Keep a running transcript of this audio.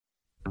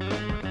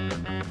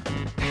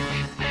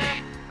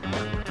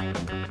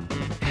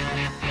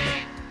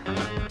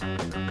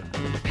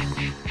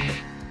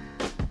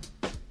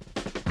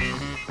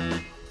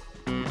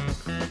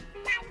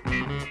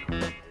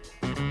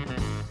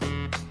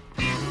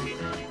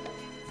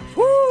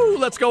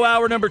Let's go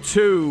hour number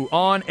 2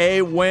 on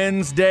a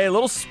Wednesday. A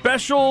little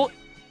special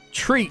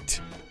treat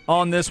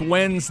on this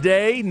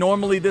Wednesday.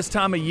 Normally this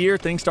time of year,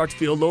 things start to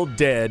feel a little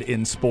dead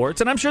in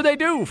sports, and I'm sure they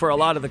do for a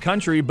lot of the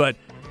country, but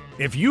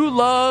if you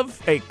love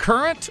a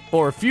current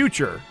or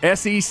future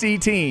SEC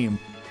team,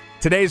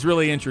 today's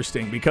really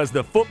interesting because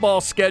the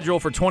football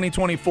schedule for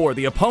 2024,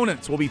 the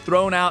opponents will be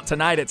thrown out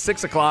tonight at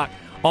 6 o'clock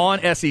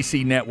on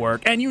SEC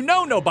Network. And you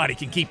know nobody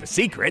can keep a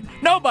secret.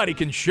 Nobody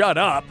can shut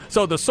up.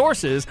 So the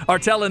sources are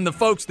telling the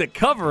folks that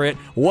cover it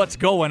what's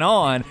going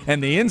on,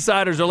 and the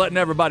insiders are letting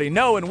everybody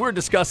know, and we're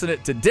discussing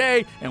it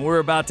today, and we're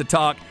about to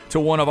talk to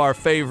one of our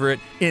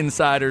favorite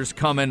insiders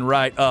coming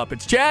right up.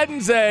 It's Chad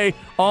and Zay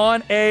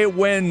on a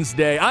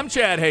Wednesday. I'm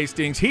Chad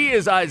Hastings. He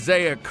is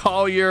Isaiah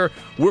Collier.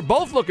 We're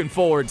both looking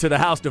forward to the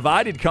House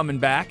Divided coming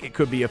back. It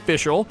could be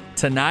official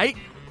tonight.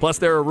 Plus,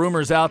 there are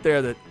rumors out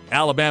there that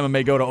Alabama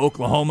may go to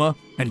Oklahoma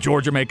and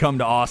Georgia may come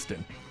to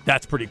Austin.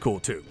 That's pretty cool,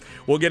 too.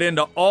 We'll get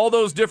into all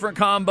those different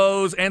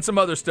combos and some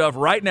other stuff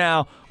right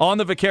now on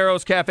the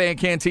Vaqueros Cafe and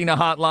Cantina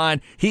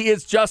hotline. He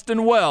is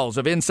Justin Wells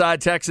of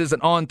Inside Texas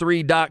and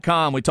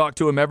On3.com. We talk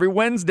to him every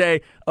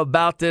Wednesday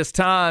about this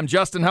time.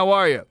 Justin, how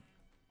are you?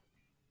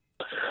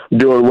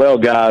 Doing well,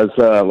 guys.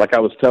 Like I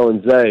was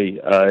telling Zay,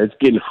 it's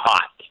getting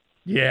hot.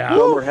 Yeah.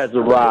 Summer has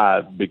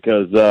arrived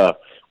because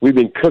we've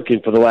been cooking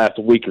for the last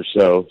week or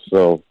so.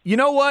 So you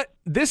know what?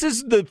 This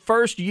is the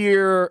first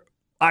year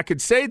I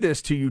could say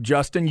this to you,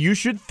 Justin. You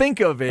should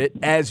think of it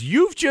as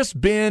you've just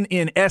been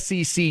in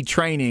SEC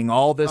training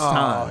all this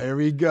time. Oh, here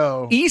we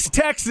go. East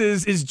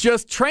Texas is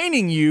just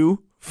training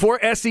you for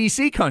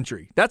SEC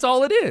country. That's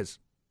all it is.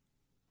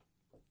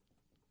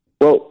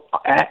 Well,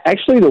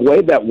 actually, the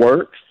way that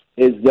works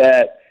is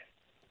that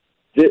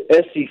the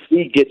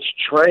SEC gets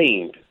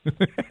trained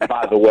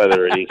by the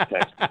weather in East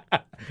Texas.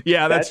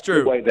 Yeah, that's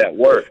true. The way that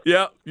works.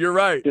 Yeah, you're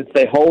right. Since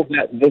they hold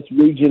this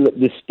region's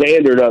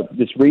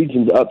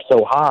up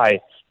so high,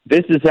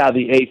 this is how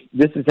the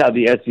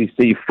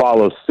SEC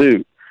follows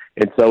suit,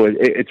 and so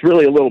it's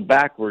really a little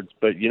backwards.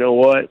 But you know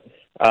what?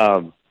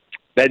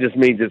 That just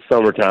means it's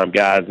summertime,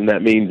 guys, and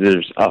that means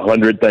there's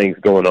 100 things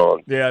going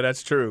on. Yeah,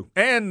 that's true.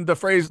 And the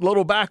phrase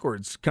 "little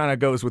backwards" kind of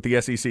goes with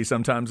the SEC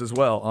sometimes as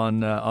well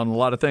on a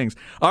lot of things.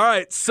 All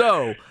right,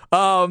 so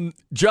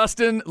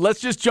Justin,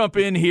 let's just jump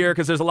in here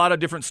because there's a lot of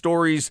different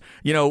stories,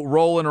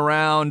 rolling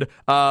around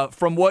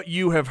from what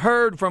you have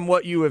heard, from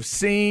what you have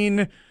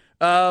seen.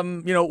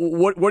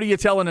 What are you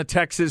telling a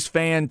Texas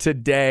fan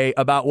today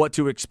about what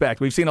to expect?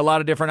 We've seen a lot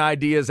of different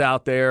ideas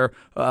out there,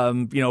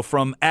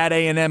 from at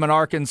A&M in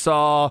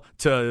Arkansas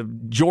to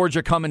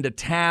Georgia coming to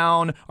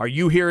town. Are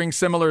you hearing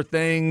similar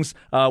things?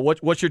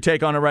 What's your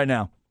take on it right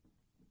now?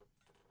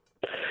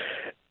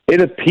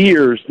 It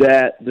appears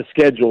that the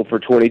schedule for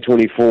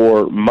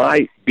 2024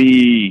 might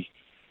be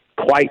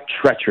quite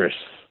treacherous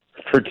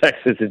for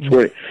Texas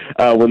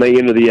when they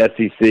enter the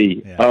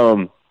SEC.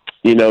 Yeah.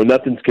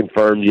 Nothing's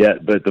confirmed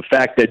yet, but the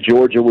fact that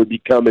Georgia would be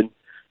coming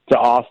to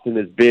Austin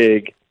is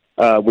big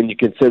when you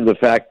consider the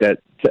fact that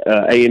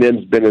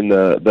A&M's been in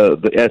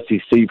the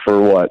SEC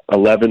for,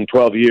 11,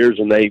 12 years,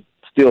 and they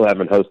still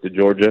haven't hosted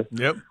Georgia.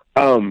 Yep.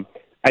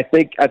 I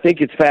think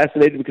it's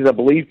fascinating because I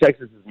believe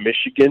Texas is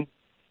Michigan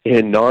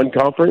in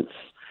non-conference,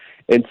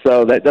 and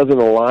so that doesn't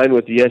align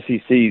with the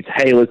SEC's,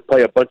 hey, let's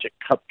play a bunch of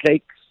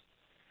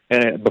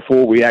cupcakes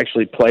before we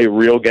actually play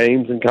real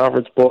games in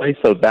conference play,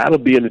 so that'll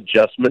be an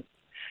adjustment.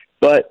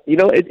 But,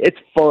 it's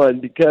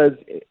fun because,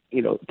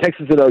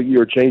 Texas and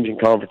OU are changing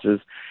conferences.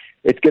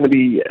 It's going to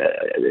be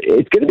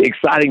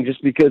exciting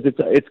just because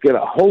it's got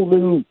a whole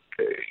new,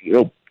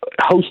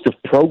 host of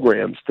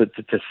programs to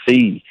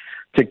see,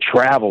 to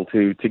travel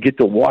to get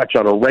to watch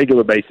on a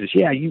regular basis.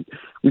 Yeah,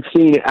 we've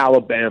seen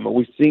Alabama,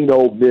 we've seen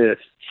Ole Miss,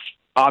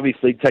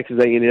 obviously Texas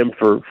A&M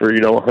for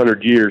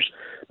 100 years.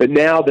 But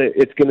now that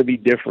it's going to be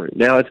different.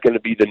 Now it's going to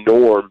be the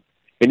norm.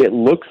 And it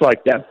looks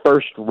like that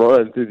first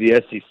run through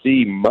the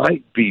SEC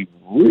might be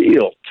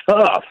real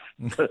tough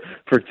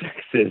for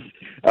Texas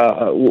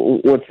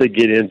once they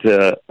get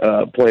into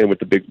playing with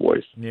the big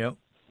boys. Yep.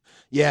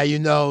 Yeah,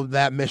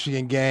 that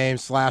Michigan game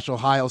 /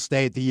 Ohio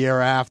State the year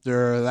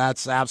after,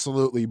 that's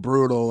absolutely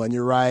brutal. And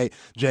you're right,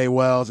 Jay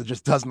Wells, it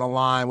just doesn't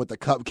align with the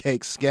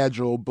cupcake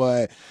schedule.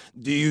 But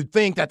do you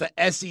think that the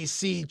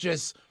SEC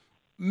just –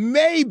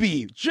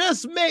 maybe,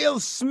 just a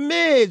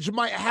smidge,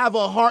 might have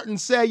a heart and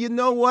say, you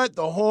know what,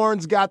 the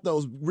Horns got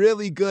those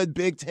really good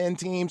Big Ten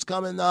teams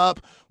coming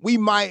up. We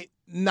might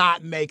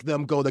not make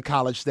them go to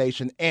College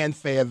Station and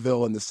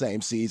Fayetteville in the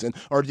same season?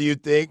 Or do you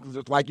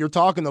think, like you're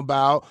talking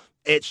about,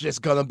 it's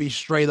just going to be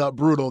straight up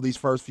brutal these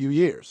first few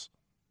years?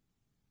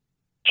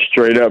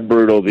 Straight up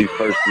brutal these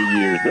first few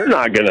years. They're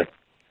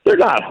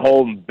not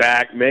holding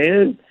back,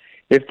 man.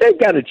 If they've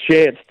got a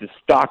chance to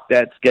stock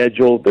that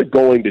schedule, they're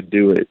going to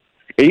do it.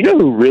 And you know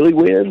who really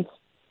wins?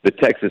 The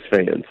Texas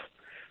fans.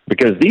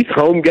 Because these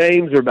home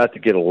games are about to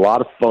get a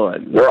lot of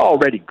fun. They're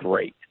already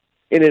great.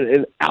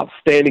 In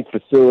outstanding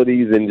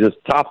facilities and just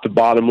top to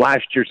bottom.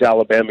 Last year's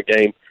Alabama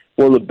game,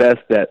 one of the best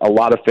that a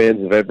lot of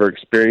fans have ever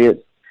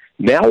experienced.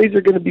 Now these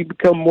are going to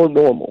become more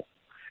normal.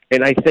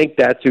 And I think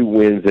that's who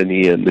wins in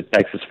the end, the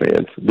Texas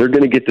fans. They're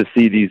going to get to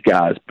see these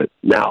guys. But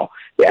now,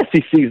 the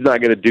SEC is not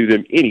going to do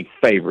them any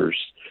favors.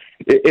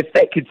 If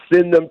they could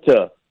send them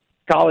to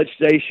College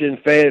Station,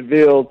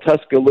 Fayetteville,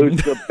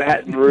 Tuscaloosa,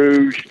 Baton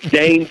Rouge,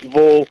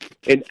 Gainesville,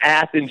 and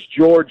Athens,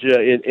 Georgia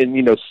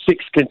in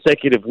 6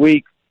 consecutive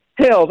weeks,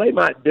 hell, they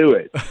might do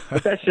it.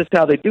 But that's just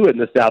how they do it in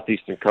the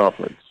Southeastern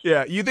Conference.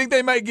 Yeah, you think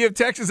they might give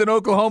Texas and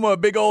Oklahoma a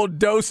big old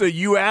dose of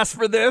 "you asked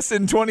for this"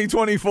 in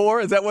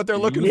 2024? Is that what they're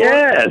looking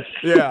yes.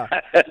 for? Yeah.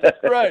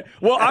 Right.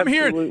 Well,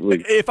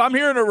 if I'm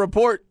hearing a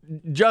report,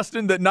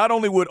 Justin, that not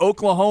only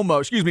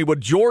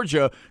would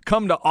Georgia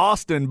come to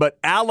Austin, but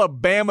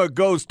Alabama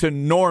goes to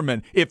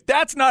Norman. If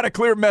that's not a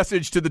clear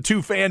message to the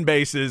two fan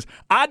bases,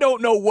 I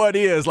don't know what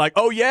is. Like,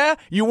 oh yeah,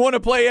 you want to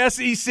play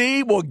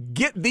SEC? Well,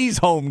 get these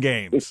home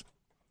games.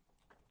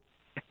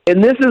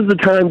 And this is the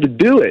time to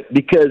do it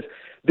because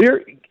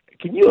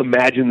can you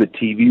imagine the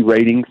TV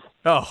ratings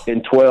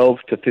in 12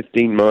 to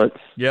 15 months?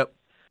 Yep.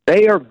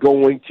 They are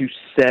going to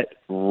set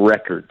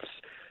records.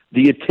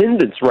 The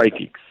attendance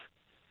rankings,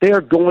 they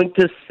are going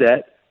to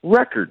set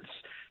records.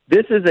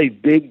 This is a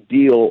big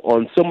deal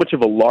on so much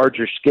of a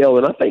larger scale,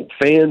 and I think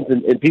fans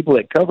and people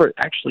that cover it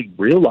actually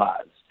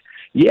realize,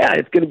 yeah,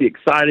 it's going to be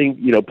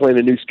exciting, playing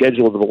a new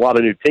schedule with a lot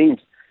of new teams,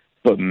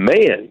 but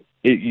man,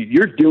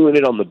 you're doing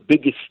it on the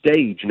biggest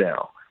stage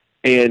now.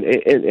 And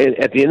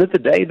at the end of the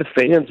day, the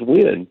fans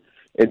win.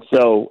 And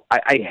so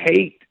I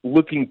hate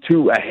looking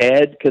too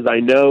ahead because I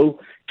know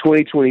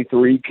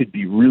 2023 could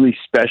be really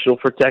special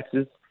for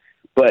Texas.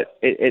 But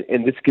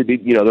and this could be,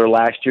 their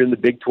last year in the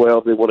Big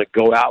 12. They want to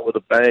go out with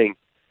a bang.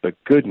 But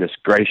goodness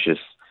gracious,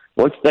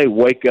 once they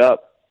wake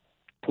up,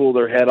 pull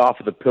their head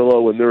off of the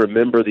pillow, and they're a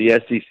member of the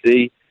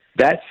SEC,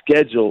 that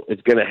schedule is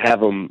going to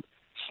have them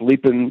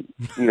sleeping,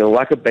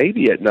 like a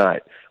baby at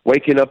night,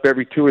 waking up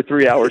every 2 or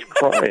 3 hours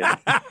crying.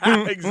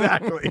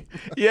 Exactly.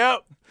 Yep.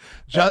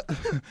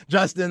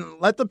 Justin,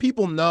 let the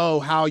people know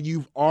how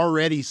you've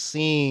already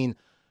seen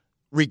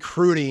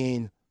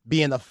recruiting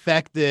being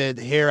affected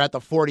here at the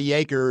 40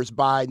 Acres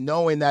by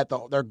knowing that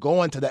they're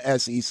going to the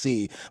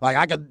SEC. Like,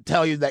 I could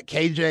tell you that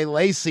KJ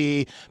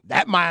Lacey,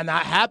 that might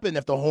not happen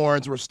if the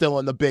Horns were still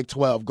in the Big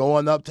 12.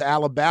 Going up to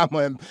Alabama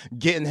and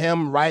getting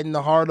him right in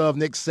the heart of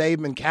Nick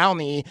Saban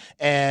County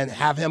and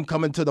have him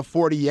coming to the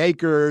 40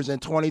 Acres in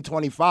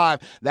 2025,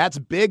 that's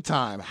big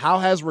time. How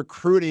has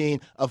recruiting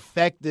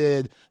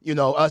affected,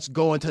 us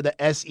going to the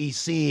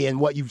SEC and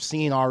what you've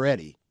seen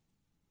already?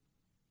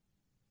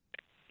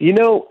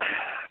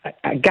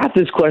 I got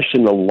this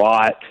question a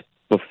lot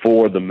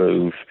before the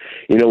move.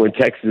 When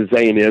Texas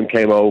A&M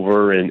came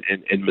over and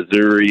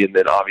Missouri, and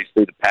then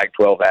obviously the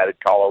Pac-12 added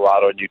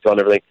Colorado and Utah and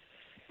everything.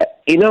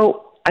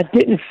 I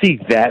didn't see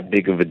that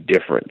big of a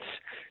difference.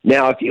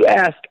 Now, if you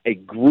ask a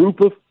group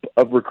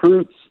of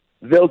recruits,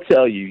 they'll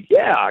tell you,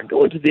 yeah,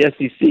 going to the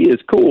SEC is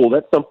cool.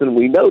 That's something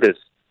we notice.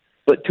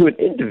 But to an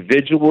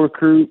individual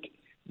recruit,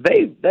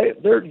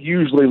 they're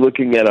usually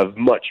looking at a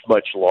much,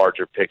 much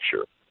larger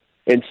picture.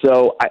 And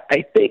so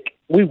I think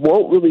we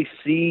won't really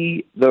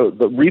see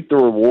reap the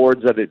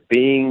rewards of it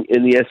being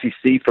in the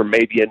SEC for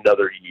maybe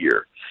another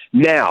year.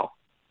 Now,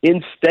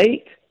 in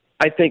state,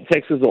 I think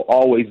Texas will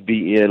always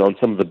be in on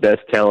some of the best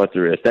talent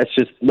there is. That's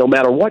just no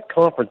matter what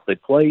conference they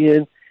play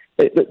in,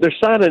 they're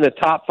signing a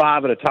top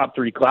 5 and a top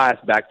 3 class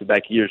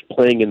back-to-back years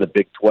playing in the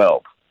Big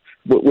 12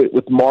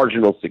 with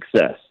marginal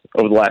success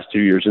over the last 2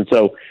 years. And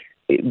so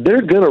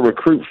they're going to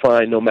recruit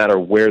fine no matter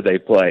where they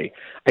play.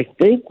 I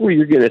think where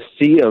you're going to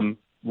see them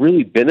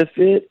really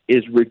benefit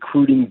is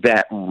recruiting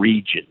that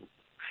region.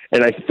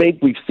 And I think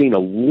we've seen a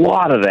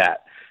lot of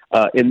that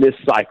in this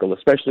cycle,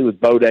 especially with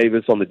Bo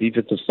Davis on the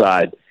defensive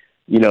side.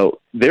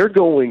 They're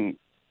going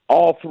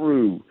all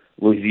through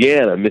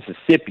Louisiana,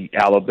 Mississippi,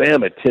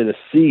 Alabama,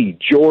 Tennessee,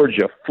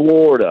 Georgia,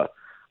 Florida.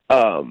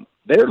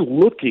 They're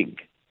looking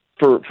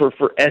for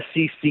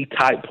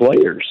SEC-type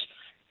players.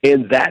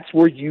 And that's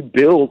where you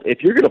build.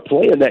 If you're going to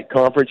play in that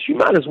conference, you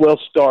might as well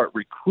start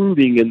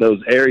recruiting in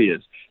those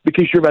areas,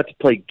 because you're about to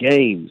play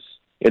games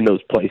in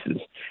those places.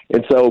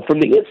 And so from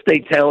the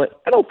in-state talent,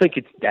 I don't think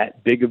it's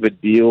that big of a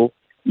deal.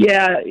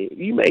 Yeah,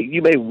 you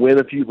may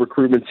win a few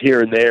recruitments here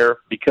and there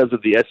because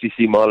of the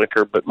SEC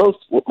moniker, but most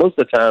of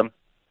the time,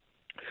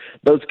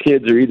 those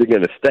kids are either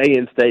going to stay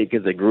in state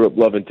because they grew up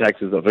loving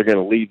Texas, or they're going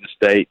to leave the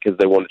state because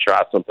they want to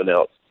try something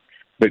else.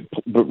 But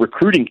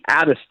recruiting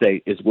out of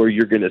state is where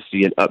you're going to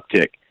see an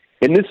uptick.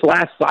 In this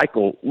last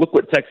cycle, look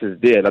what Texas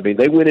did. I mean,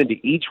 they went into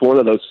each one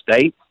of those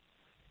states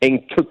and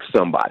took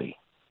somebody,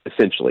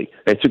 essentially.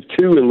 They took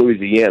 2 in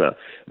Louisiana.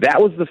 That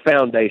was the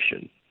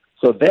foundation.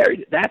 So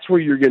that's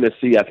where you're going to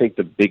see, I think,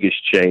 the biggest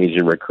change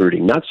in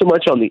recruiting. Not so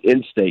much on the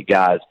in-state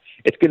guys.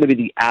 It's going to be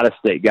the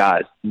out-of-state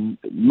guys,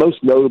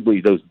 most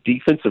notably those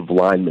defensive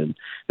linemen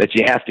that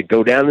you have to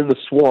go down in the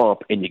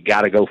swamp and you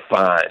got to go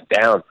find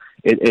down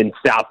in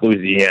South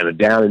Louisiana,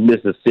 down in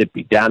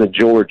Mississippi, down in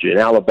Georgia, in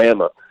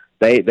Alabama.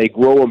 They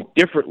grow them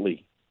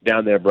differently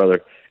down there,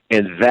 brother.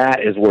 And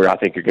that is where I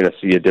think you're going to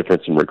see a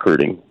difference in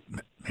recruiting.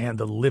 Man,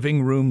 the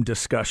living room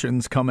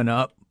discussions coming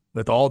up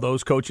with all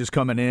those coaches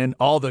coming in,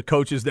 all the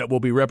coaches that will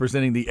be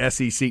representing the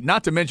SEC,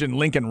 not to mention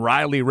Lincoln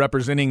Riley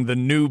representing the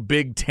new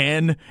Big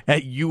Ten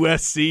at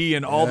USC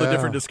and all the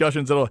different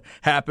discussions that will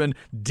happen.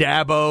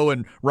 Dabo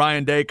and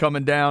Ryan Day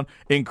coming down.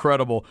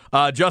 Incredible.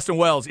 Justin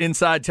Wells,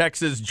 Inside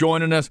Texas,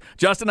 joining us.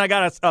 Justin, I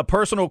got a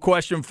personal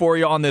question for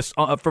you on this.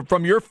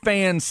 From your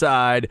fan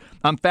side,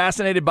 I'm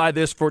fascinated by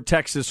this for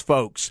Texas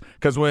folks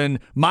because when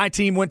my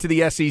team went to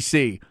the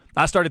SEC,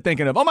 I started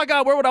thinking of, oh, my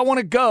God, where would I want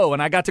to go?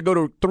 And I got to go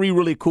to 3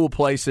 really cool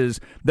places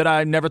that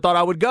I never thought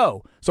I would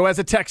go. So as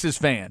a Texas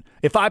fan,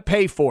 if I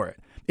pay for it,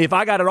 if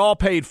I got it all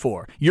paid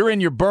for, you're in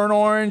your burnt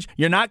orange,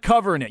 you're not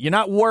covering it, you're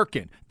not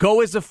working,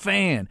 go as a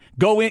fan.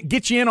 Go in,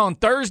 get you in on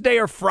Thursday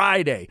or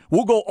Friday.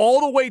 We'll go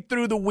all the way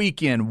through the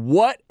weekend.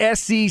 What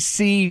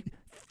SEC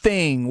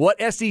thing,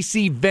 what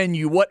SEC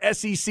venue, what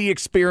SEC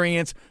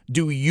experience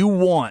do you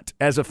want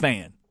as a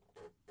fan?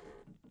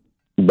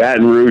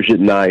 Baton Rouge at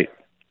night.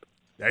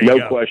 No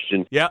go.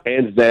 question. Yeah.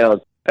 Hands down.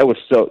 That was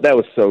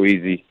so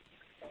easy.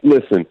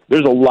 Listen,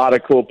 there's a lot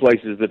of cool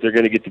places that they're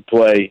going to get to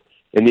play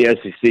in the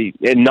SEC,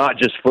 and not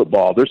just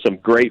football. There's some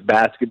great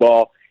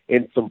basketball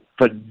and some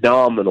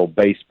phenomenal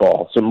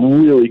baseball,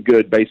 some really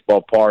good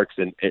baseball parks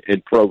and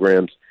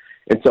programs.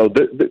 And so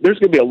there's going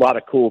to be a lot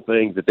of cool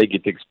things that they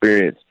get to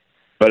experience.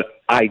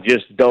 But I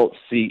just don't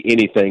see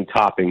anything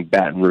topping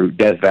Baton Rouge,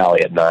 Death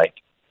Valley at night.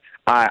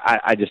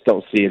 I just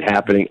don't see it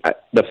happening.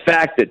 The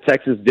fact that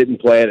Texas didn't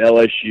play at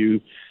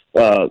LSU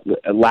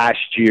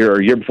last year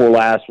or year before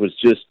last was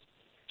just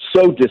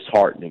so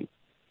disheartening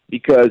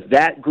because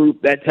that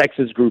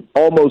Texas group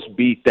almost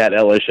beat that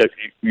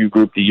LSU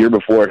group the year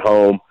before at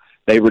home.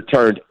 They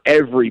returned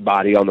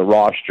everybody on the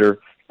roster.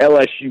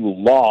 LSU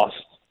lost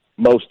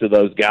most of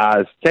those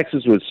guys.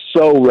 Texas was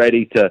so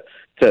ready to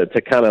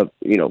kind of,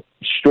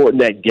 shorten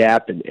that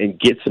gap and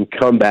get some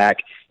comeback,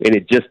 and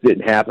it just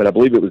didn't happen. I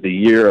believe it was the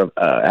year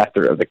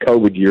after the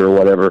COVID year or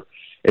whatever,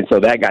 and so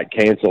that got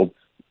canceled.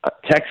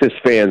 Texas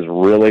fans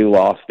really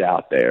lost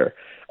out there.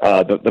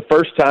 The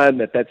first time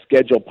that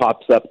schedule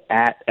pops up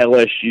at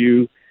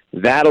LSU,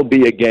 that'll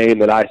be a game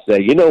that I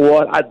say, you know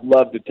what, I'd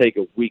love to take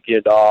a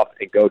weekend off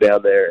and go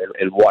down there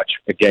and watch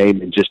a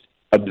game and just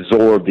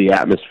absorb the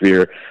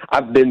atmosphere.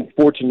 I've been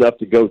fortunate enough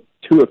to go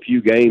to a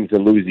few games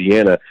in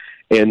Louisiana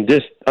and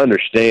just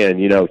understand,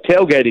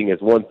 tailgating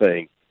is one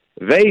thing.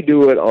 They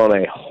do it on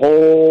a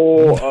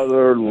whole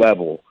other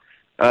level.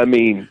 I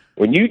mean,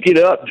 when you get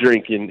up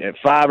drinking at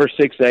 5 or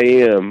 6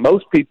 a.m.,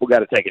 most people got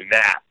to take a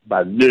nap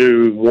by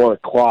noon, 1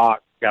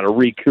 o'clock, got to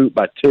recoup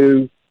by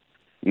 2.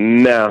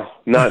 No,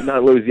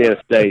 not Louisiana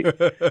State.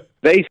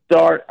 They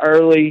start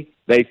early.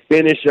 They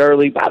finish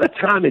early. By the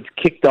time it's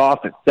kicked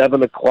off at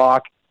 7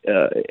 o'clock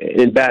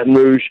in Baton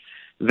Rouge,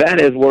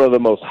 that is one of the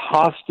most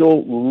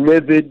hostile,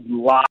 livid,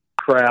 live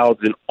crowds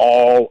in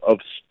all of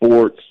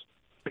sports,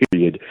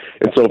 period.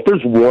 And so if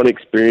there's one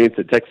experience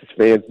that Texas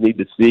fans need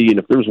to see, and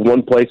if there's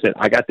one place that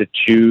I got to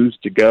choose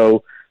to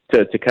go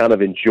to kind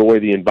of enjoy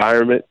the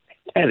environment,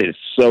 that is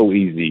so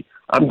easy.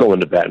 I'm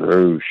going to Baton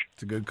Rouge.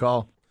 It's a good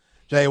call.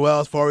 Jay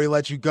Wells, before we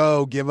let you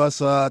go, give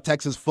us a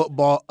Texas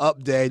football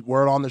update.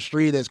 Word on the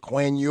street is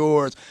Quinn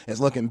Ewers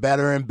is looking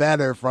better and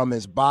better from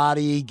his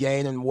body,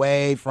 gaining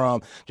weight,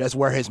 from just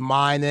where his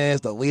mind is.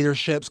 The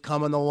leadership's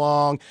coming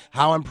along.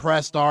 How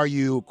impressed are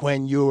you,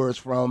 Quinn Ewers,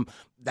 from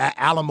that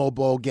Alamo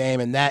Bowl game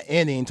and that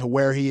inning to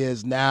where he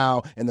is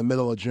now in the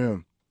middle of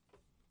June?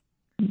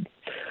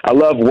 I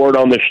love word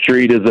on the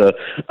street is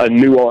a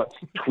nuanced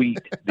tweet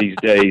these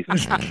days.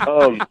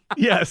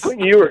 Yes.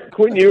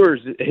 Quinn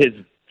Ewers has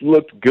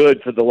looked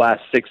good for the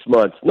last 6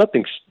 months.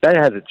 Nothing that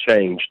hasn't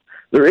changed.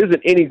 There isn't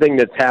anything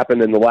that's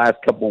happened in the last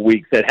couple of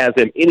weeks that has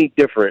him any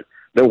different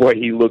than what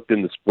he looked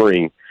in the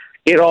spring.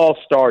 It all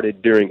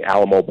started during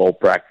Alamo Bowl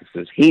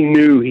practices. He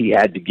knew he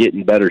had to get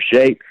in better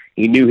shape.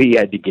 He knew he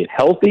had to get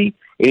healthy,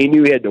 and he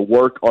knew he had to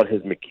work on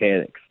his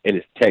mechanics and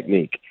his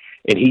technique.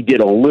 And he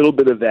did a little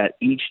bit of that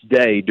each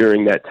day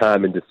during that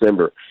time in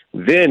December.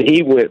 Then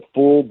he went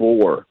full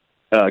bore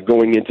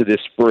going into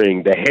this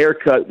spring. The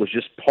haircut was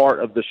just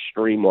part of the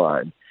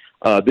streamline.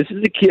 This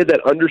is a kid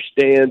that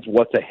understands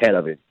what's ahead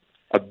of him.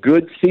 A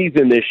good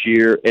season this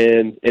year,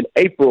 and in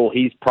April,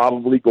 he's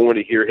probably going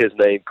to hear his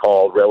name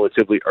called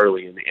relatively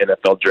early in the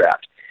NFL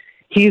draft.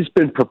 He's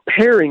been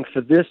preparing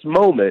for this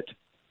moment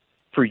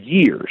for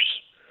years.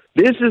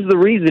 This is the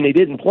reason he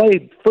didn't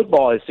play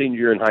football his senior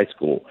year in high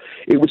school.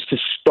 It was to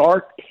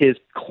start his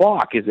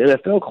clock, his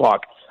NFL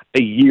clock,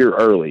 a year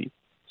early.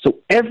 So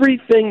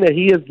everything that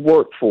he has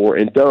worked for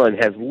and done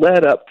has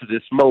led up to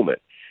this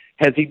moment.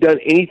 Has he done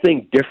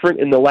anything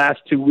different in the last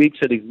 2 weeks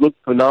that he's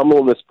looked phenomenal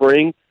in the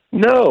spring?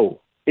 No,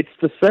 it's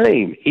the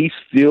same. He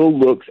still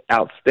looks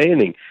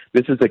outstanding.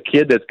 This is a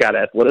kid that's got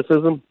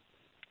athleticism.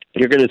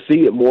 You're going to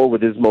see it more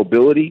with his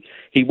mobility.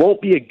 He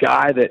won't be a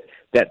guy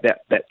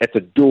that's a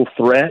dual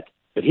threat,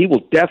 but he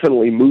will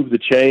definitely move the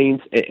chains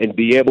and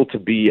be able to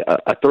be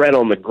a threat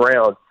on the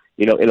ground.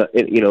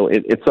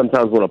 And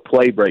sometimes when a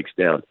play breaks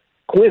down,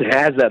 Quinn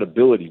has that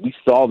ability. We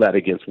saw that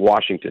against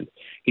Washington.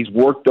 He's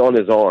worked on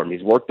his arm.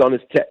 He's worked on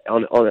his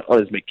on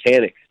his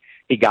mechanics.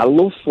 He got a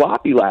little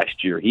sloppy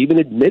last year. He even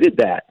admitted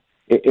that.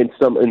 in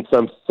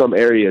some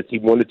areas. He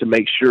wanted to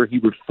make sure he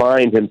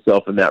refined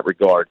himself in that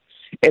regard.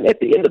 And at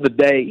the end of the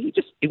day,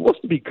 he wants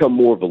to become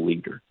more of a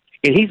leader.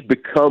 And he's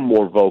become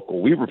more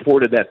vocal. We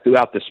reported that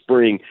throughout the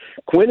spring.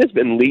 Quinn has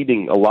been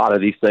leading a lot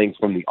of these things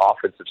from the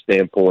offensive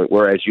standpoint,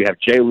 whereas you have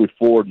Jalen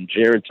Ford and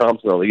Jaron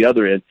Thompson on the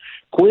other end.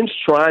 Quinn's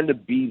trying to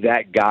be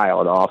that guy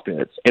on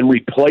offense. And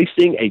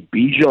replacing a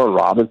Bijan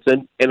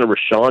Robinson and a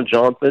Rashawn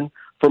Johnson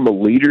from a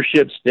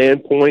leadership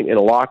standpoint in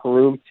a locker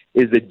room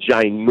is a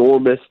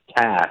ginormous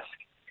task.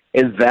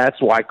 And that's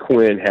why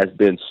Quinn has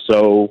been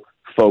so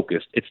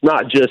focused. It's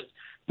not just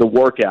the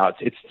workouts,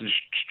 it's the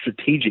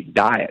strategic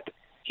diet.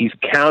 He's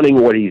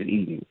counting what he's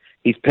eating.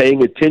 He's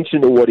paying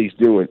attention to what he's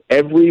doing.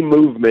 Every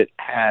movement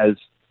has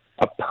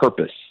a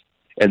purpose,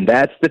 and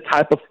that's the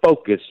type of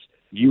focus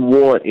you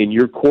want in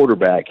your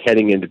quarterback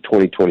heading into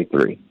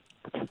 2023.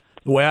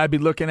 The way I'd be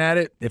looking at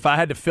it, if I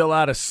had to fill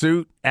out a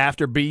suit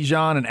after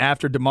Bijan and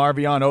after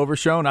DeMarvion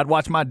Overshown, I'd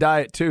watch my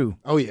diet too.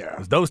 Oh, yeah.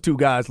 'Cause those two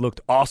guys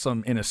looked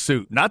awesome in a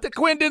suit. Not that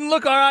Quinn didn't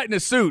look all right in a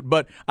suit,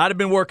 but I'd have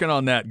been working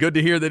on that. Good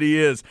to hear that he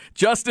is.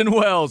 Justin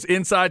Wells,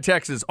 Inside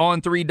Texas,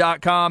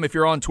 on3.com. If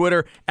you're on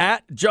Twitter,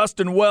 at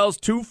Justin Wells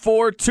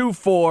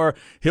 2424.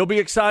 He'll be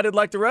excited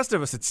like the rest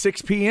of us at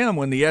 6 p.m.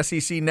 when the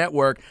SEC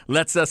Network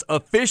lets us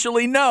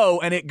officially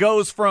know, and it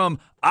goes from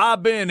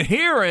I've been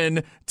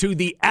hearing to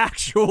the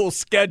actual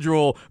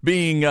schedule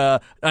being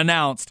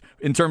announced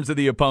in terms of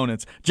the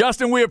opponents.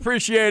 Justin, we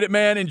appreciate it,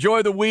 man.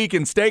 Enjoy the week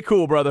and stay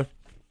cool, brother.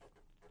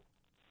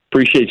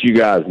 Appreciate you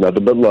guys.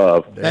 Nothing but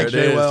love. Thanks,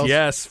 Jay Wells.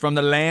 Yes, from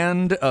the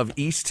land of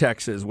East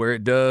Texas, where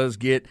it does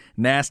get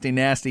nasty,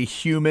 nasty,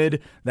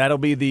 humid. That'll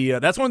be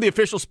that's one of the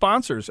official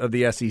sponsors of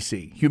the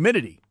SEC.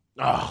 Humidity.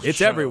 Oh, it's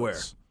everywhere.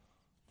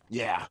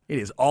 Yeah. It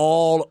is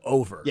all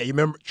over. Yeah, you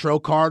remember Tro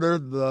Carter,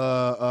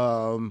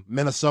 the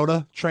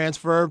Minnesota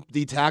transfer,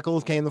 D tackle,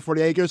 came to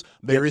 40 acres.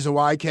 The reason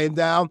why he came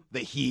down,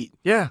 the heat.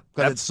 Yeah.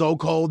 Because it's so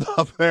cold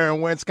up there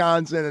in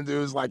Wisconsin, and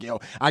dude's like,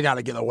 yo, I got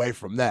to get away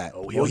from that.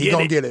 Oh, he's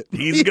going to get it.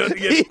 He's going to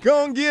get it. He's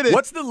going to get it.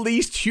 What's the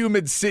least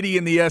humid city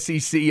in the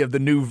SEC of the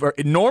new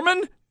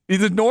Norman?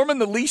 Is it Norman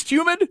the least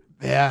humid?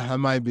 Yeah, that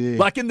might be.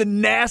 Like in the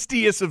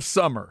nastiest of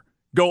summer.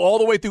 Go all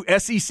the way through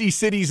SEC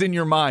cities in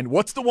your mind.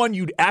 What's the one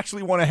you'd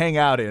actually want to hang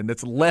out in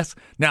that's less?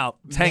 Now,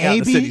 hang out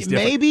in the cities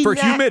different. Maybe for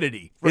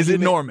humidity. Is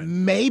it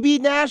Norman? Maybe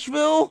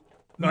Nashville?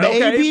 Okay,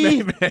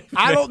 maybe.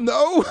 I don't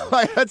know.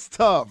 Like, that's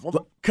tough.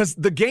 Because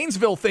the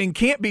Gainesville thing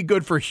can't be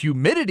good for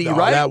humidity, No,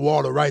 right? That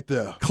water right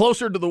there.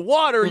 Closer to the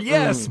water,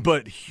 yes,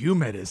 but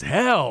humid as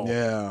hell.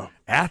 Yeah.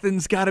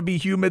 Athens got to be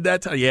humid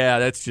that time. Yeah,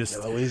 that's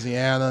just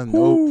Louisiana. Nope.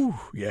 Ooh,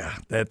 yeah,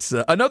 that's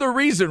another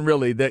reason,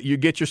 really, that you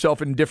get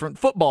yourself in different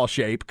football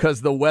shape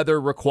because the weather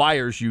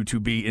requires you to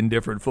be in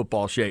different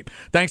football shape.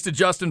 Thanks to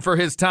Justin for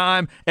his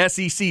time.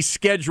 SEC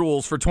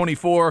schedules for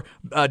 24,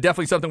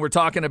 definitely something we're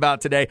talking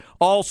about today.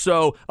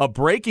 Also, a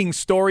breaking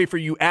story for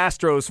you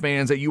Astros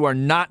fans that you are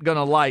not going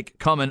to like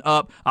coming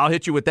up. I'll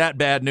hit you with that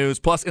bad news.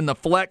 Plus, in the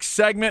Flex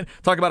segment,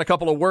 talk about a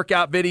couple of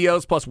workout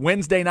videos, plus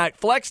Wednesday Night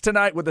Flex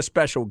tonight with a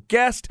special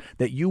guest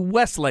that you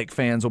Westlake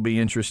fans will be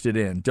interested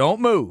in. Don't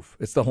move.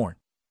 It's the Horn.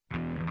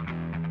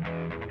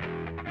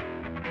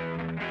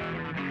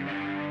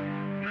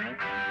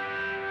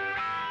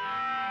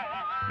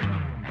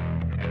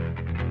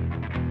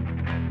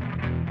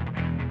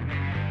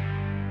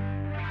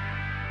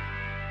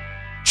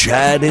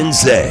 Chad and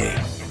Zay.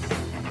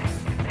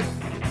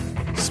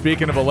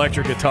 Speaking of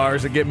electric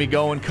guitars that get me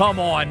going, come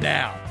on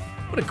now.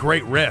 What a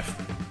great riff.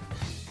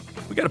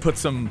 We got to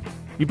put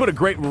you put a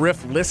great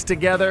riff list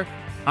together.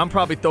 I'm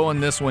probably throwing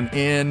this one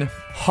in.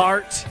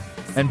 Heart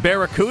and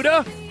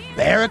Barracuda.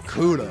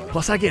 Barracuda.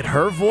 Plus, I get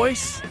her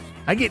voice.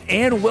 I get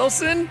Ann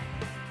Wilson,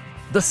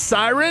 the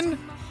siren,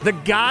 the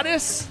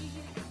goddess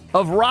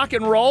of rock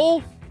and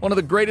roll, one of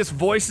the greatest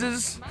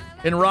voices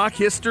in rock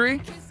history.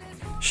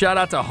 Shout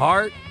out to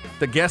Heart,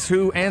 the Guess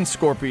Who, and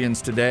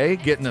Scorpions today,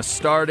 getting us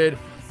started.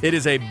 It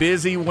is a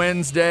busy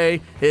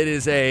Wednesday. It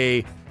is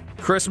a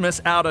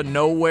Christmas out of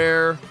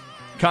nowhere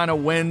kind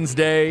of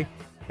Wednesday,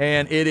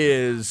 and it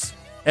is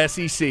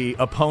SEC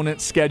opponent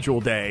schedule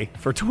day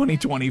for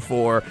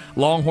 2024.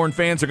 Longhorn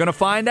fans are going to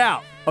find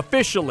out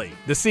officially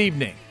this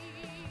evening.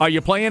 Are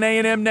you playing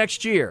A&M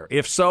next year?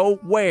 If so,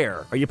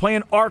 where? Are you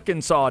playing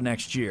Arkansas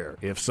next year?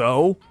 If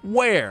so,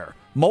 where?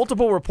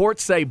 Multiple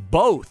reports say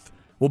both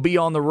will be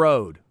on the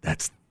road.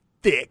 That's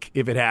thick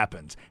if it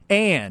happens.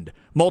 And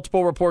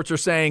multiple reports are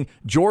saying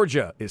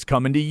Georgia is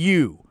coming to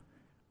you.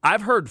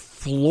 I've heard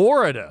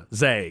Florida,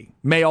 Zay,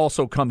 may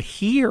also come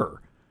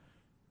here.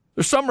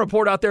 There's some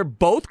report out there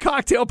both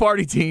cocktail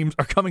party teams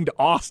are coming to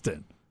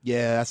Austin.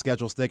 Yeah, that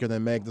schedule's thicker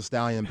than Meg Thee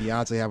Stallion and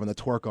Beyonce having a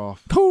twerk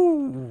off.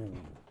 Ooh.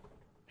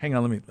 Hang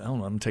on, I'm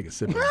going to take a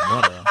sip of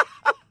water.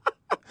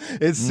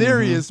 It's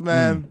serious,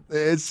 man.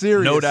 It's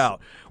serious. No doubt.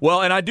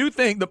 Well, and I do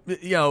think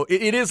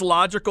it is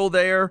logical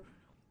there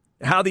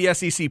how the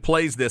SEC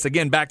plays this.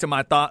 Again, back to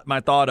my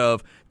thought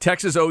of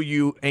Texas,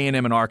 OU,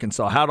 A&M, and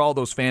Arkansas. How do all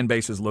those fan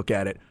bases look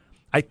at it?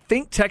 I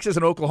think Texas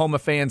and Oklahoma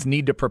fans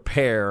need to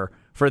prepare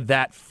for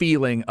that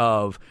feeling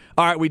of,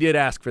 all right, we did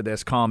ask for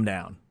this, calm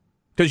down.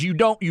 Because you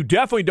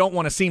definitely don't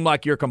want to seem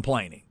like you're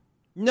complaining.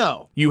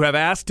 No. You have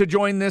asked to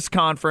join this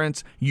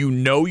conference. You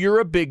know you're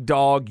a big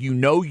dog. You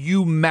know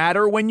you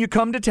matter when you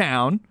come to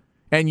town,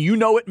 and you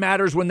know it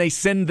matters when they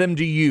send them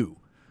to you.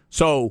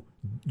 So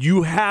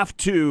you have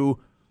to,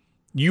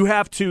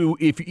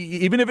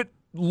 even if it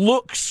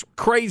looks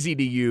crazy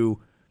to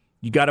you,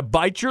 you got to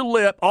bite your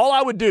lip. All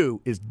I would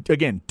do is,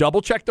 again,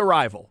 double check the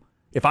rival.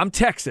 If I'm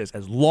Texas,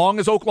 as long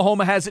as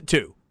Oklahoma has it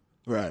too.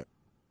 Right.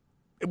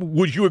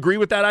 Would you agree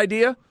with that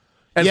idea?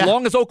 As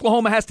long as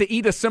Oklahoma has to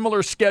eat a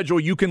similar schedule,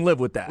 you can live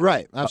with that.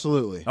 Right,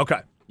 absolutely. Okay.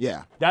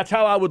 Yeah. That's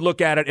how I would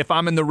look at it if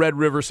I'm in the Red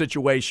River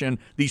situation,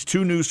 these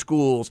two new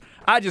schools.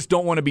 I just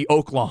don't want to be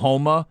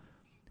Oklahoma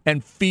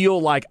and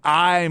feel like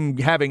I'm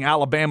having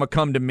Alabama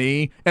come to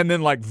me and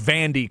then like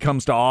Vandy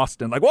comes to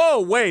Austin. Like,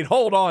 whoa, wait,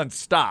 hold on,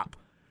 stop.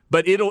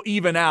 But it'll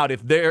even out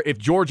if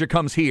Georgia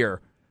comes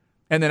here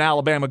and then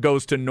Alabama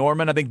goes to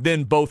Norman. I think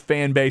then both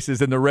fan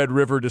bases in the Red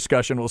River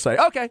discussion will say,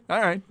 okay, all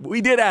right,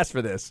 we did ask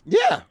for this.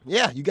 Yeah,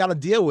 you got to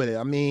deal with it.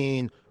 I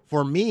mean,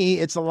 for me,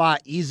 it's a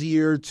lot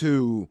easier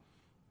to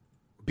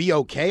be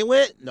okay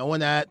with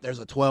knowing that there's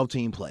a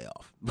 12-team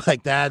playoff.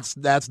 Like, that's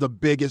the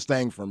biggest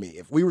thing for me.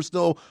 If we were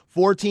still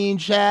 14,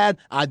 Chad,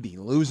 I'd be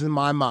losing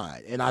my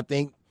mind. And I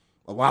think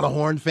a lot of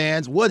Horned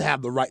fans would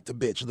have the right to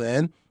bitch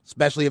then,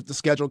 especially if the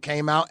schedule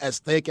came out as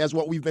thick as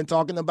what we've been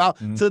talking about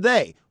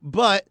today.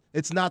 But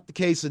it's not the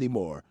case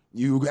anymore.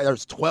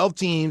 There's 12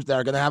 teams that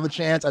are going to have a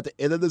chance at the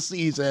end of the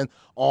season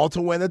all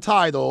to win a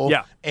title.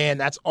 Yeah. And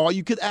that's all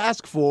you could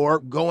ask for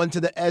going to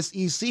the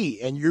SEC.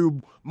 And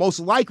you most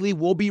likely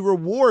will be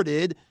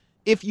rewarded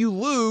if you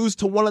lose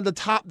to one of the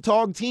top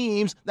dog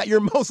teams that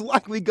you're most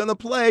likely going to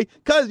play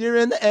because you're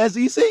in the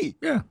SEC.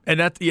 Yeah. And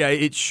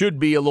it should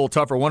be a little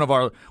tougher. One of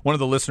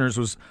the listeners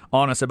was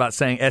on us about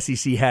saying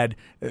SEC had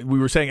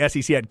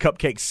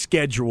cupcake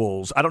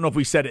schedules. I don't know if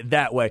we said it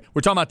that way.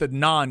 We're talking about the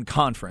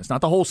non-conference,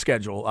 not the whole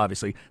schedule,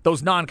 obviously.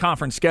 Those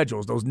non-conference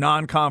schedules, those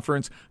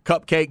non-conference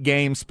cupcake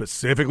games,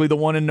 specifically the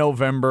one in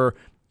November.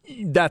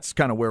 That's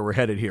kind of where we're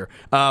headed here.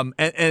 And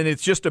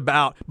it's just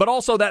about, but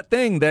also that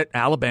thing that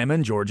Alabama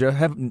and Georgia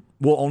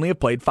will only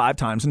have played 5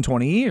 times in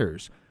 20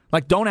 years.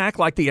 Like, don't act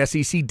like the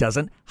SEC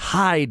doesn't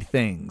hide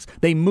things.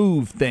 They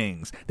move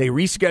things. They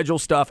reschedule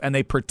stuff, and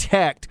they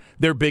protect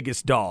their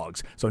biggest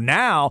dogs. So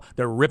now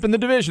they're ripping the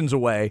divisions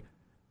away,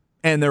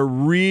 and they're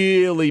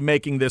really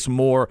making this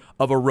more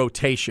of a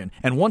rotation.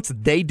 And once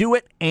they do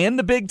it and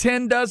the Big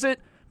Ten does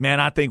it, man,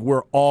 I think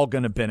we're all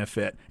going to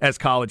benefit as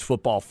college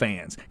football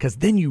fans because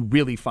then you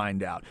really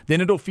find out.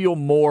 Then it'll feel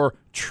more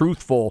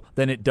truthful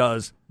than it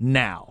does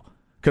now.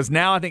 Because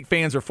now I think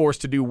fans are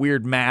forced to do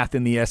weird math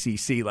in the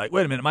SEC. Like,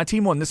 wait a minute, my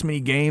team won this many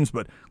games,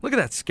 but look at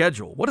that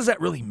schedule. What does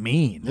that really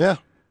mean? Yeah.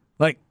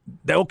 Like,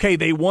 okay,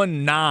 they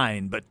won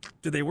 9, but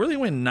did they really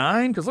win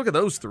 9? Because look at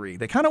those 3.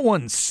 They kind of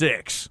won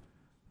 6.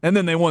 And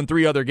then they won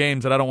 3 other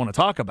games that I don't want to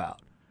talk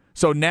about.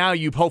 So now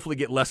you hopefully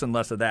get less and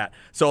less of that.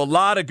 So a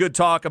lot of good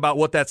talk about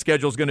what that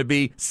schedule is going to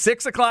be.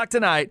 6 o'clock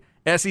tonight,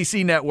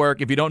 SEC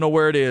Network. If you don't know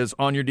where it is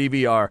on your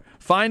DVR,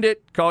 find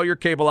it, call your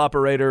cable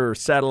operator or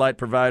satellite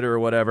provider or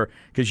whatever,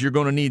 because you're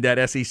going to need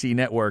that SEC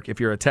Network if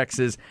you're a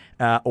Texas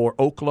or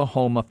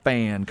Oklahoma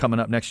fan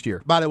coming up next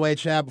year. By the way,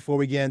 Chad, before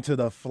we get into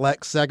the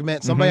flex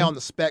segment, somebody on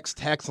the Specs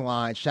text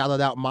line shouted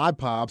out my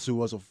pops, who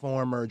was a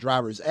former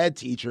driver's ed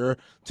teacher,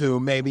 to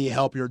maybe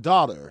help your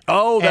daughter.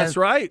 Oh, that's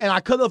right. And I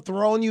could have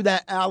thrown you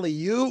that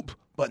alley-oop,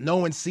 but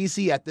knowing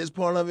CeCe at this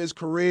point of his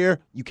career,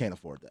 you can't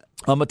afford that.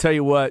 I'm going to tell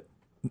you what.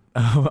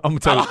 I'm gonna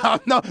tell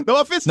you. No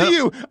offense to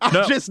you.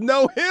 I just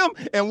know him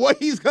and what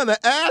he's gonna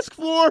ask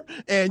for,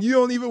 and you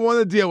don't even want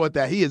to deal with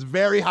that. He is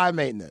very high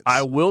maintenance.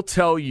 I will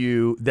tell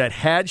you that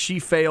had she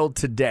failed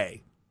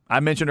today,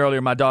 I mentioned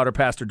earlier my daughter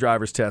passed her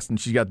driver's test and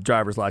she got the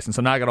driver's license,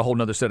 so now I got a whole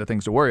other set of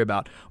things to worry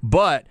about.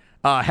 But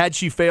had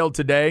she failed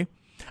today,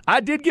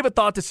 I did give a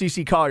thought to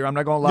CeCe Collier. I'm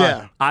not going to lie.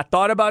 Yeah. I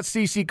thought about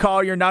CeCe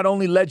Collier, not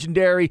only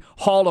legendary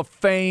Hall of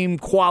Fame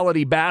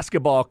quality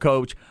basketball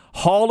coach,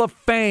 Hall of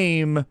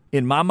Fame,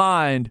 in my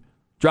mind,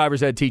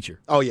 driver's ed teacher.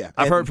 Oh, yeah.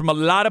 I've heard from a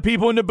lot of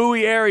people in the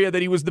Bowie area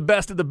that he was the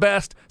best of the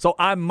best, so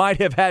I might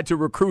have had to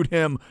recruit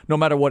him no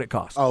matter what it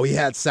cost. Oh, he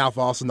had South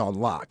Austin on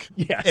lock.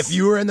 Yes. If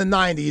you were in the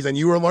 90s and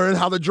you were learning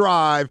how to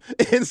drive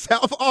in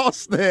South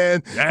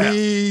Austin,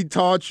 he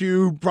taught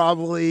you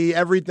probably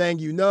everything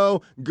you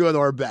know, good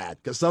or bad.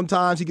 Because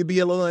sometimes he could be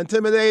a little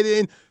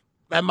intimidating.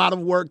 That might have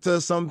worked to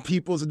some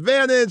people's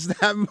advantage.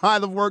 That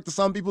might have worked to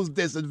some people's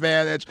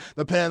disadvantage,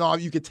 depending on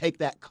if you could take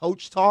that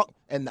coach talk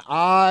and the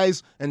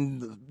eyes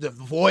and the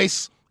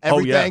voice,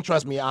 everything. Oh, yeah.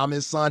 Trust me, I'm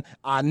his son.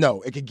 I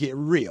know it could get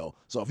real.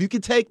 So if you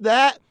could take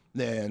that,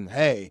 then,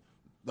 hey,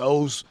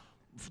 those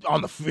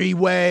on the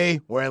freeway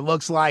where it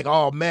looks like,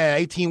 oh, man,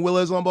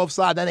 18-wheelers on both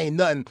sides, that ain't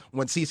nothing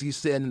when CeCe's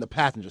sitting in the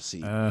passenger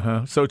seat.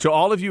 So to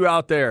all of you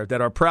out there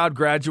that are proud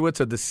graduates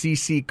of the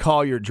CeCe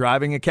Collier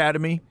Driving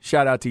Academy,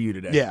 shout out to you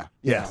today. Yeah.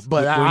 Yes,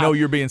 but we know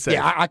you're being safe.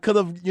 Yeah, I could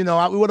have, it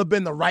would have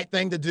been the right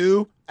thing to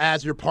do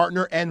as your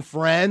partner and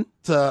friend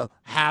to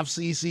have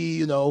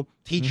CC,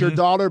 teach your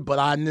daughter, but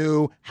I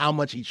knew how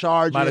much he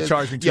charges. Might have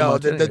charged me too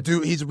much. The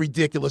dude, he's a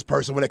ridiculous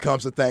person when it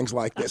comes to things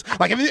like this.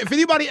 Like, if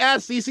anybody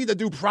asks CC to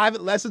do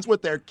private lessons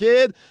with their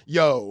kid,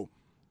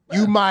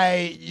 you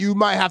might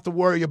have to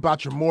worry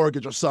about your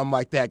mortgage or something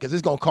like that because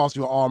it's going to cost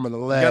you an arm and a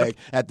leg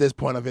at this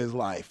point of his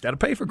life. Got to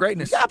pay for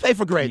greatness. You got to pay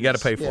for greatness. You got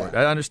to pay for it.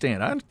 I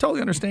understand. I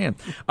totally understand.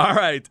 All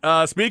right.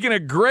 Speaking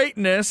of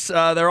greatness,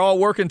 they're all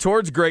working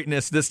towards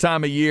greatness this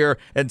time of year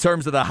in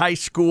terms of the high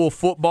school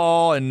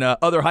football and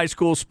other high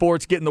school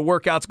sports, getting the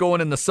workouts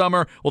going in the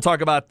summer. We'll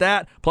talk about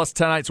that, plus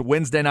tonight's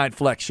Wednesday Night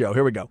Flex show.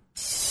 Here we go.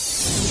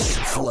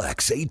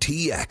 Flex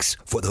ATX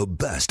for the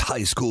best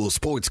high school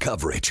sports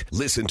coverage.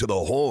 Listen to the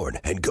Horn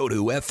and go to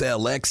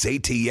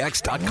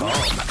FLXATX.com.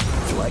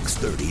 Flex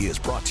 30 is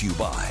brought to you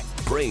by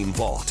Brain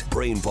Vault.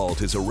 Brain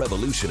Vault is a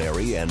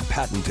revolutionary and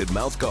patented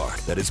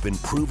mouthguard that has been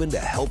proven to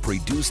help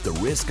reduce the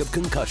risk of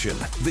concussion.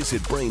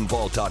 Visit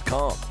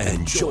BrainVault.com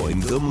and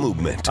join the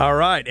movement. All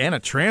right, and a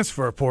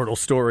transfer portal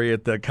story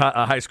at the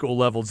high school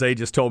level Zay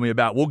just told me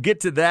about. We'll get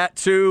to that,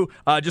 too.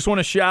 Just want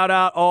to shout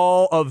out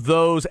all of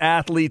those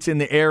athletes in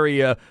the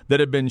area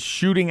that have been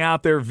shooting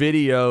out their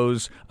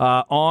videos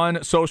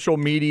on social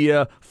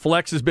media.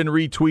 Flex has been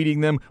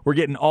retweeting them. We're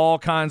getting all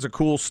kinds of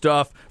cool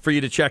stuff for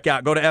you to check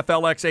out. Go to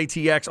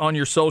FLXATX on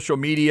your social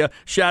media.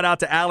 Shout out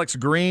to Alex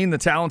Green, the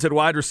talented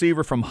wide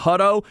receiver from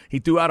Hutto. He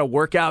threw out a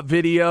workout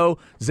video.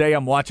 Zay,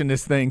 I'm watching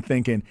this thing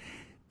thinking,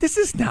 this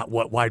is not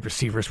what wide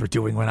receivers were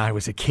doing when I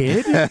was a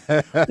kid.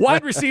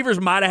 Wide receivers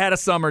might have had a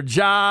summer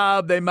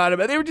job. They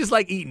were just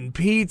like eating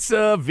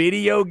pizza,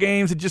 video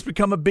games had just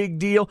become a big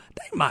deal.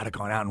 They might have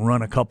gone out and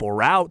run a couple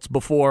routes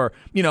before,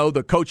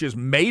 the coaches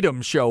made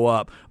them show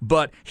up.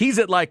 But he's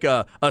at like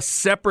a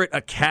separate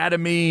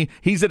academy.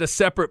 He's at a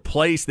separate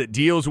place that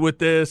deals with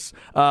this,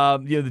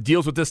 that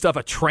deals with this stuff,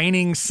 a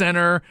training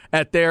center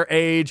at their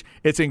age.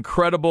 It's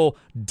incredible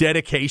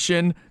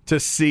dedication to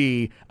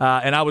see,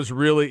 and I was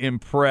really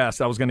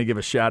impressed. I was going to give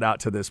a shout out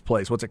to this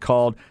place. What's it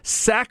called?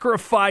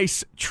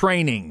 Sacrifice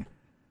Training.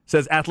 It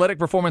says Athletic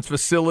Performance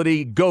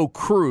Facility, Go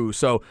Crew.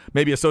 So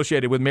maybe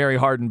associated with Mary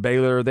Hardin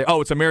Baylor.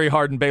 It's a Mary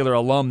Hardin Baylor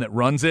alum that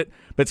runs it,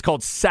 but it's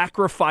called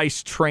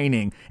Sacrifice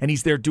Training, and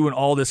he's there doing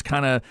all this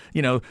kind of,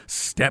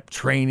 step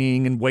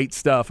training and weight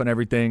stuff and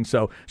everything.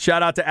 So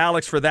shout out to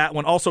Alex for that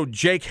one. Also,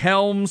 Jake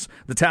Helms,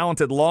 the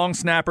talented long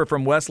snapper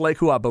from Westlake,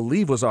 who I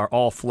believe was our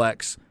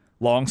all-flex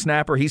long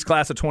snapper. He's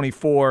class of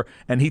 24,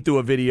 and he threw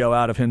a video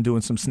out of him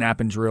doing some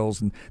snapping drills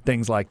and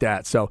things like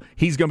that. So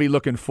he's going to be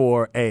looking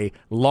for a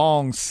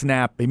long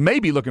snap. He may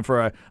be looking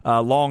for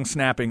a long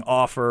snapping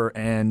offer,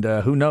 and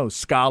who knows,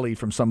 Scully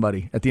from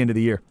somebody at the end of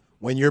the year.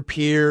 When your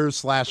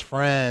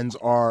peers/friends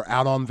are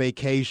out on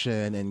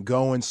vacation and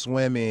going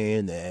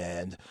swimming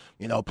and,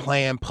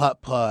 playing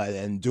putt-putt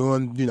and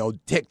doing,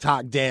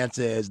 TikTok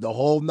dances, the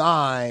whole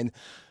nine,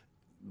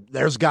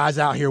 there's guys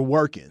out here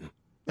working.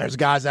 There's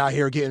guys out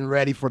here getting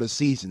ready for the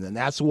season, and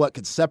that's what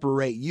could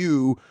separate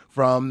you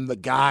from the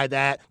guy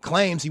that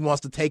claims he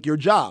wants to take your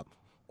job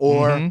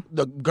or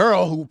the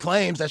girl who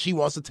claims that she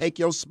wants to take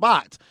your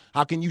spot.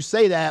 How can you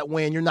say that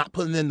when you're not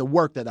putting in the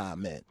work that I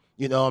meant?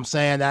 You know what I'm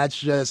saying? That's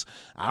just,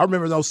 I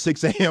remember those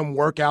 6 a.m.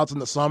 workouts in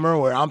the summer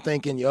where I'm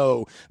thinking,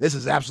 this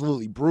is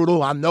absolutely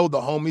brutal. I know the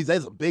homies,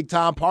 there's a big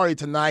time party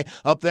tonight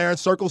up there in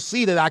Circle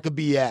C that I could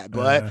be at,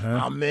 but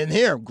I'm in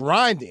here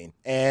grinding,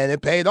 and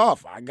it paid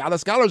off. I got a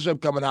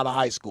scholarship coming out of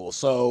high school,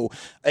 so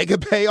it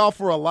could pay off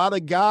for a lot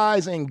of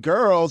guys and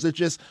girls. It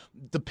just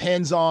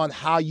depends on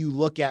how you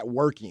look at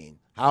working.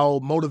 How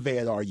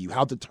motivated are you?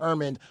 How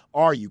determined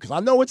are you? Because I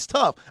know it's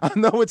tough. I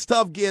know it's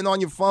tough getting on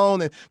your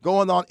phone and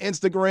going on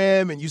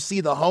Instagram and you see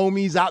the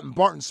homies out in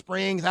Barton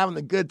Springs having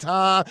a good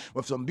time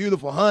with some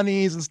beautiful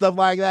honeys and stuff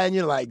like that. And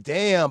you're like,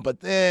 damn,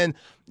 but then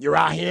you're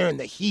out here in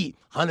the heat,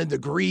 100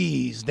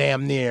 degrees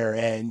damn near,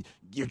 and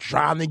you're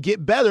trying to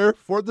get better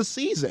for the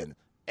season.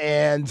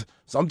 And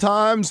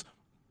sometimes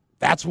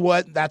that's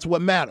what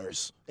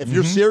matters. If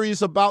you're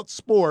serious about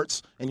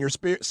sports and you're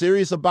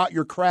serious about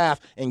your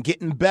craft and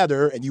getting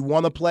better and you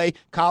want to play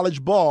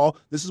college ball,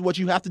 this is what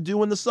you have to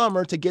do in the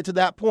summer to get to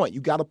that point.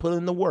 You got to put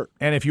in the work.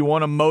 And if you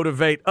want to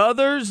motivate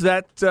others,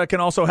 that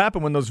can also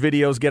happen when those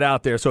videos get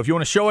out there. So if you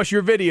want to show us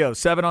your videos,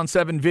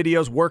 7-on-7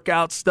 videos,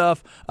 workout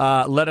stuff,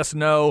 let us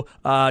know.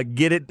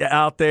 Get it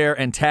out there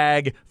and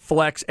tag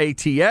Flex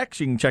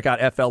ATX. You can check out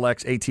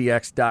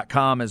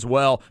FLXATX.com as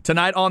well.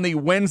 Tonight on the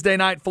Wednesday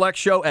Night Flex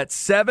Show at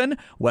 7,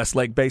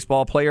 Westlake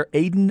baseball player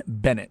Aiden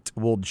Bennett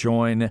will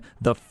join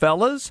the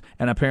fellas,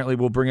 and apparently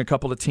will bring a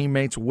couple of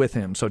teammates with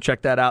him. So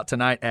check that out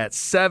tonight at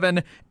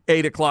 7.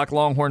 8 o'clock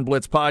Longhorn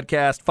Blitz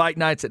podcast. Fight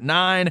nights at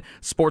 9.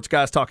 Sports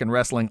Guys Talking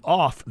Wrestling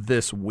off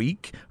this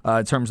week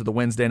in terms of the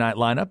Wednesday night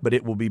lineup, but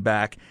it will be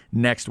back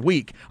next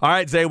week. All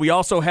right, Zay, we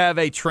also have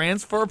a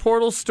transfer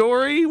portal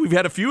story. We've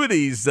had a few of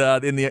these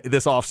in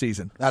this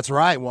offseason. That's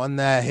right. One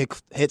that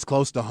hits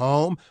close to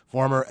home.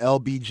 Former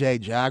LBJ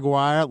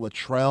Jaguar,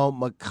 Latrell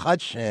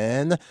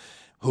McCutcheon,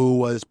 who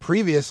was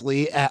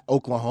previously at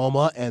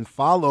Oklahoma and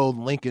followed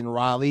Lincoln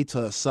Riley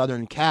to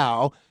Southern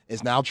Cal,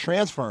 is now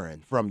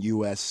transferring from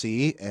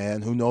USC,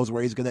 and who knows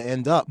where he's going to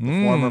end up.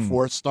 The former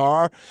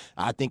 4-star,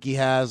 I think he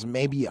has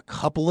maybe a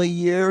couple of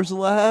years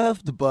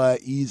left,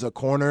 but he's a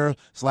corner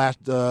 /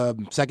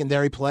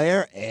 secondary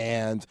player,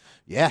 and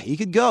yeah, he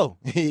could go.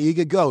 He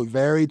could go.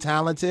 Very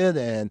talented,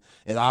 and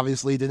it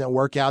obviously didn't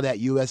work out at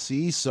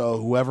USC, so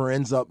whoever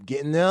ends up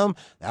getting them,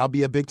 that'll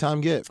be a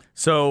big-time get.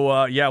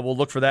 So, we'll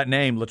look for that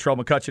name,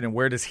 Latrell McCutcheon, and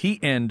where does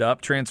he end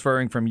up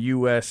transferring from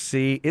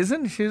USC?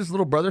 Isn't his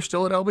little brother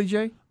still at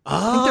LBJ?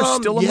 I think there's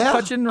still a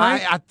McCutcheon,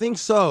 right? I think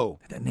so.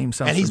 That name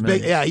sounds and he's familiar.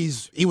 big. Yeah,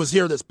 he was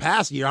here this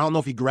past year. I don't know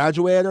if he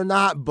graduated or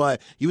not,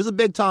 but he was a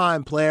big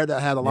time player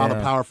that had a lot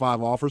of Power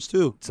 5 offers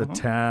too. It's a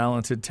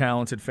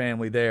talented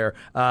family there.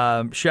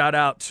 Shout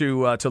out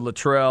to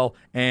Latrell,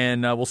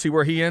 and we'll see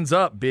where he ends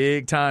up.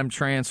 Big time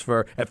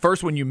transfer. At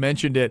first, when you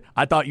mentioned it,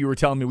 I thought you were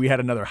telling me we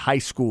had another high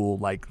school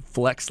like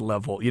flex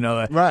level,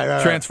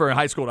 right. Transfer in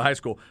high school to high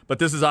school. But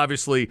this is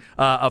obviously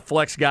a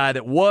flex guy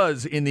that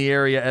was in the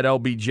area at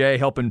LBJ,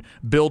 helping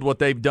build what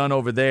they've done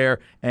over there,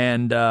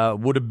 and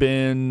Latrell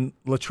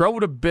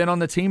would have been on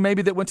the team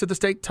maybe that went to the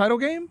state title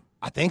game?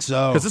 I think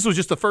so. Because this was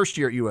just the first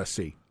year at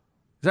USC. Is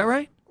that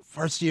right?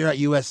 First year at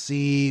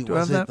USC. Do I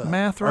have that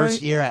math right?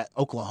 First year at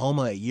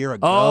Oklahoma a year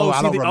ago.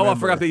 I don't remember. I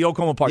forgot the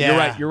Oklahoma part.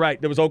 Yeah. You're right.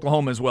 There was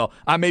Oklahoma as well.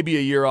 I may be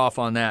a year off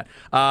on that.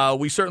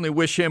 We certainly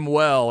wish him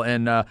well,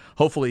 and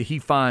hopefully he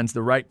finds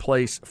the right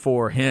place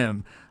for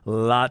him.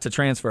 Lots of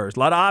transfers, a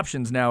lot of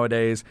options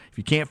nowadays. If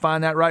you can't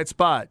find that right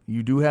spot,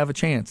 you do have a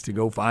chance to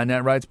go find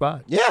that right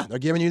spot. Yeah, they're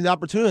giving you the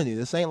opportunity.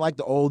 This ain't like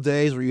the old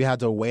days where you had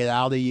to wait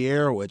out a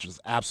year, which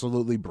was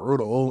absolutely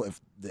brutal. If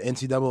the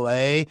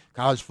NCAA,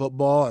 college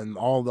football, and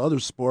all the other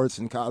sports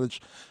in college,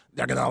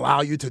 they're going to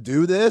allow you to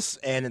do this,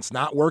 and it's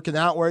not working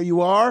out where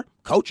you are.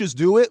 Coaches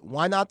do it.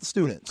 Why not the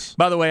students?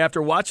 By the way,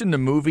 after watching the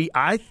movie,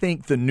 I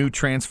think the new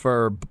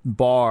transfer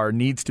bar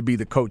needs to be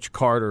the Coach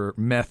Carter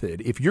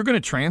method. If you're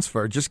going to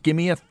transfer, just give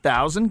me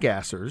 1,000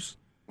 gassers,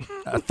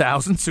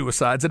 1,000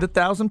 suicides, and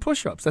 1,000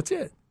 push-ups. That's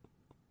it.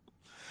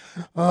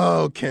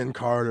 Oh, Ken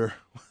Carter.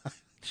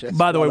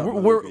 By the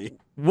way,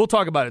 we'll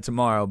talk about it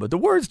tomorrow, but the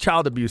words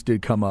child abuse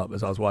did come up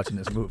as I was watching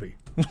this movie.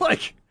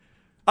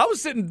 I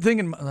was sitting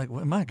thinking,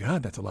 my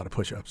God, that's a lot of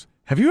push-ups.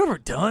 Have you ever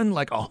done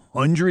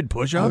 100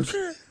 push-ups?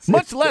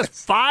 Much less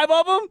 5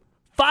 of them?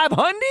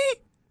 500?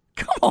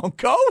 Come on,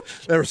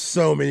 coach. There were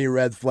so many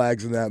red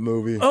flags in that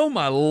movie. Oh,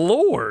 my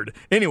Lord.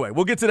 Anyway,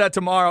 we'll get to that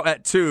tomorrow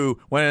at 2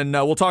 when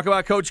we'll talk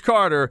about Coach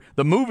Carter.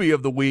 The movie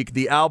of the week,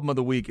 the album of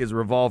the week is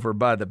Revolver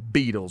by the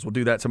Beatles. We'll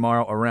do that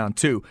tomorrow around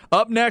 2.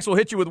 Up next, we'll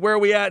hit you with Where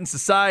We At in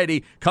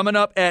Society. Coming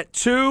up at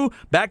 2,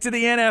 back to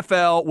the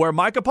NFL, where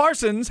Micah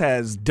Parsons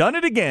has done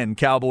it again,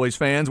 Cowboys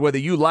fans, whether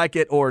you like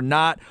it or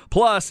not.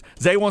 Plus,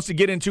 Zay wants to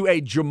get into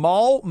a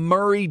Jamal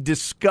Murray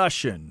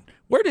discussion.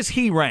 Where does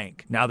he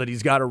rank now that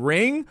he's got a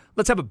ring?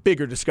 Let's have a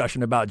bigger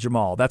discussion about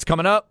Jamal. That's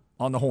coming up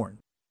on The Horn.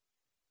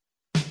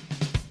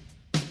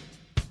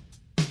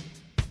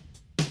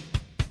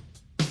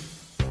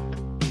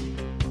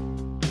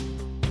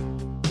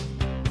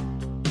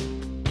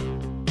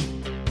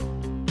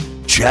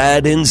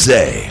 Chad and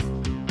Zay.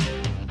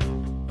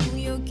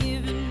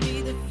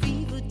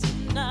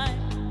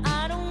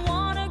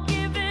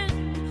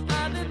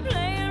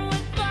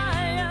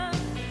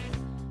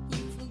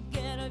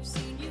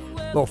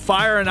 Little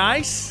Fire and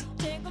Ice.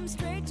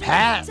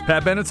 Pat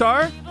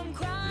Benatar.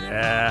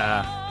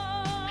 Yeah.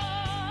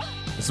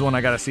 This is one I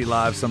got to see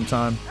live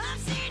sometime.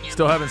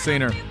 Still haven't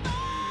seen her.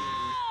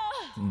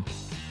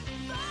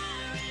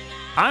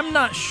 I'm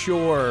not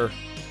sure.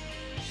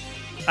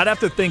 I'd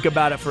have to think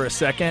about it for a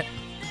second.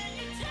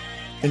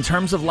 In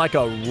terms of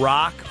a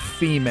rock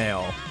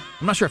female,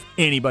 I'm not sure if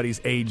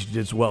anybody's aged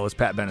as well as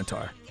Pat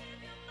Benatar.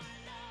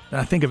 And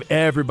I think of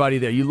everybody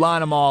there. You line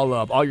them all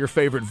up, all your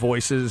favorite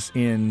voices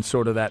in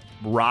sort of that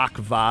rock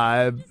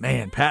vibe.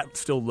 Man, Pat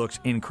still looks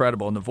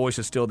incredible, and the voice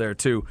is still there,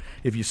 too,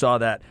 if you saw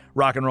that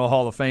Rock and Roll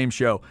Hall of Fame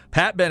show.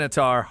 Pat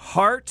Benatar,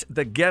 Heart,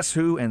 the Guess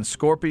Who, and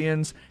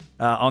Scorpions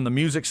on the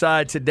music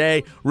side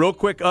today. Real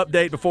quick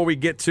update before we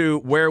get to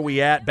Where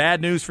We At.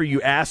 Bad news for you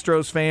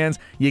Astros fans.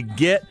 You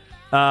get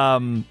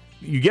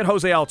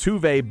Jose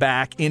Altuve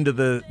back into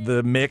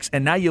the mix,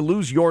 and now you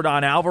lose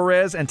Yordan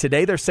Alvarez, and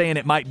today they're saying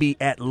it might be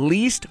at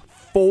least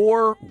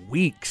 4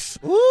 weeks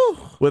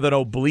with an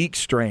oblique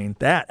strain.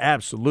 That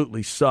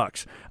absolutely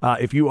sucks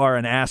if you are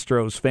an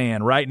Astros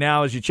fan. Right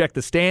now, as you check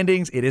the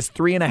standings, it is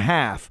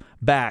 3.5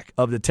 back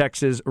of the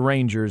Texas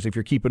Rangers, if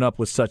you're keeping up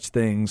with such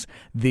things.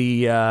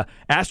 The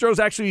Astros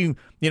actually,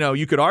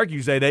 you could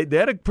argue, say they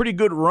had a pretty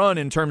good run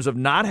in terms of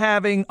not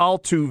having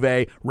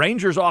Altuve.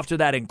 Rangers off to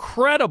that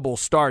incredible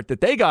start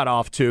that they got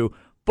off to,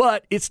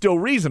 but it's still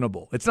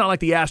reasonable. It's not like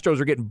the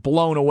Astros are getting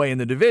blown away in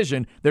the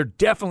division. They're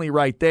definitely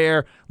right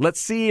there. Let's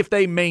see if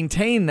they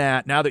maintain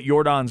that now that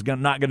Yordan's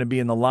not going to be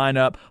in the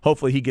lineup.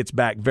 Hopefully he gets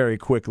back very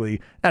quickly.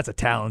 That's a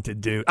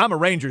talented dude. I'm a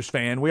Rangers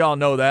fan. We all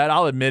know that.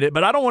 I'll admit it.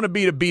 But I don't want to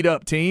beat a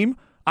beat-up team.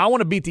 I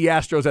want to beat the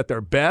Astros at their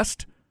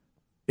best.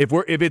 If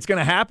it's going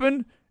to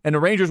happen, and the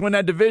Rangers win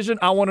that division,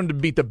 I want them to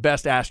beat the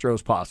best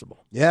Astros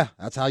possible. Yeah,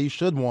 that's how you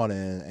should want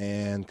it.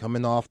 And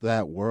coming off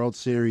that World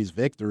Series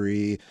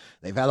victory,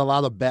 they've had a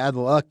lot of bad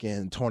luck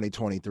in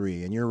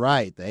 2023. And you're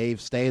right, they've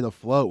stayed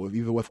afloat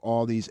even with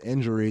all these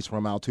injuries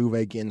from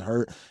Altuve getting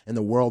hurt in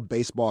the World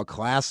Baseball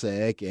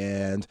Classic.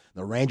 And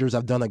the Rangers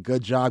have done a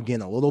good job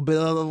getting a little bit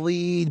of the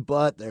lead,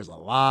 but there's a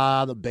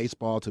lot of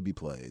baseball to be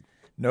played.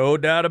 No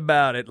doubt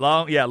about it.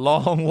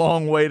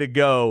 Long way to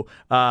go,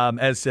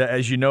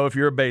 as you know if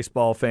you're a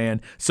baseball fan.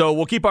 So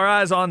we'll keep our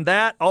eyes on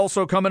that.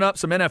 Also coming up,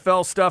 some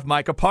NFL stuff.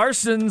 Micah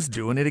Parsons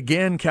doing it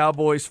again,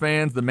 Cowboys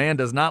fans. The man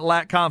does not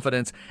lack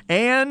confidence.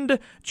 And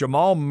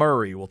Jamal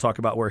Murray. We'll talk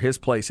about where his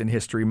place in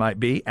history might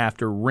be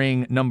after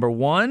ring number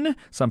 1.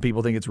 Some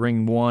people think it's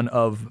ring 1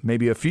 of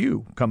maybe a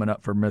few coming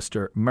up for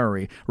Mr.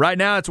 Murray. Right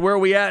now, it's where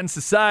we at in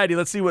society.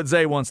 Let's see what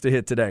Zay wants to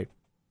hit today.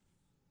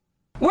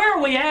 Where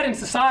are we at in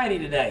society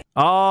today?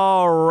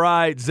 All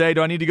right, Zay,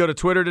 do I need to go to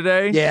Twitter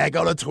today? Yeah,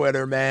 go to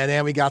Twitter, man.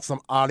 And we got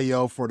some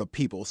audio for the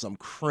people, some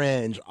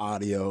cringe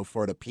audio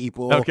for the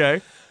people.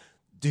 Okay.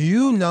 Do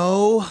you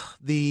know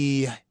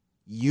the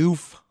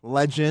youth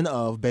legend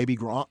of Baby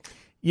Gronk?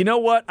 You know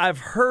what? I've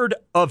heard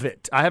of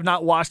it. I have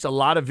not watched a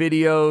lot of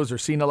videos or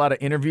seen a lot of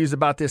interviews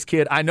about this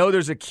kid. I know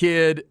there's a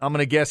kid, I'm going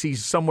to guess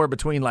he's somewhere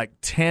between like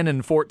 10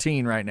 and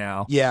 14 right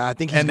now. Yeah, I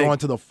think he's going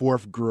to the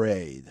 4th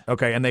grade.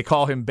 Okay, and they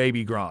call him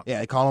Baby Gronk. Yeah,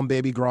 they call him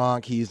Baby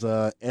Gronk. He's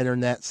an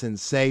internet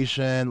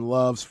sensation,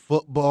 loves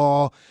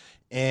football,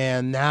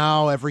 and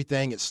now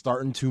everything is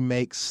starting to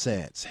make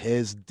sense.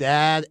 His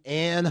dad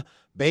and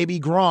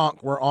Baby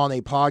Gronk were on a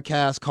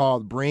podcast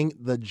called Bring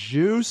the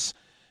Juice,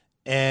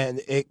 and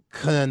it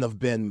couldn't have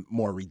been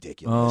more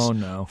ridiculous. Oh,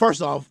 no.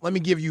 First off, let me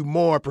give you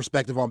more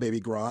perspective on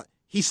Baby Gronk.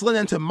 He slid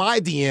into my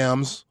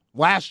DMs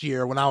last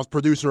year when I was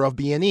producer of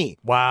B&E.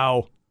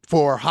 Wow.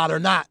 For Hot or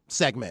Not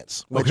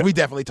segments, which we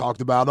definitely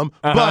talked about them.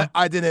 But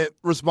I didn't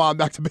respond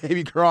back to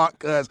Baby Gronk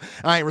because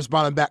I ain't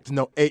responding back to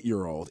no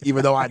 8-year-old,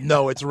 even though I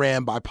know it's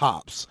ran by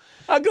Pops.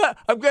 I'm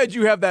glad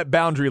you have that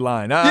boundary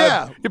line.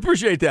 Yeah. I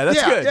appreciate that.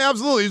 That's good. Yeah,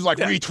 absolutely. He's like,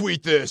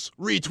 retweet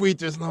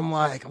this. And I'm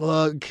like,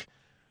 look,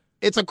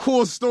 it's a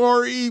cool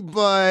story,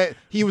 but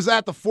he was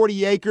at the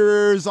 40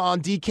 acres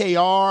on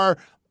DKR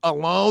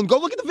alone. Go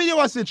look at the video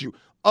I sent you.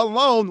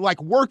 Alone,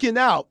 like working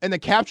out, and the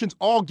caption's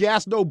all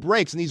gas, no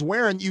brakes, and he's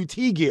wearing UT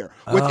gear,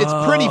 which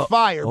it's pretty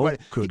fire.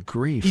 But good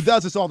grief. He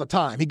does this all the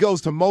time. He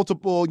goes to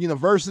multiple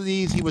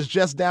universities. He was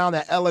just down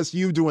at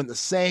LSU doing the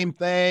same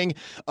thing.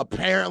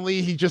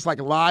 Apparently, he just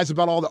like lies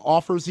about all the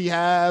offers he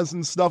has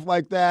and stuff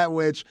like that,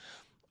 which,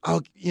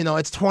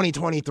 it's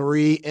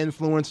 2023.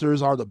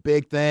 Influencers are the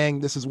big thing.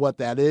 This is what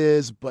that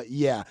is. But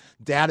yeah,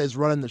 Dad is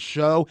running the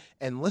show.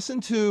 And listen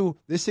to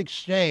this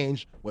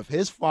exchange with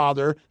his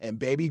father and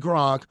Baby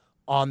Gronk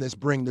on this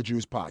Bring the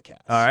Juice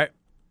podcast. All right.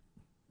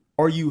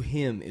 Are you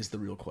him is the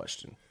real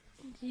question.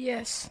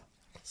 Yes.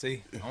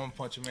 See, I'm going to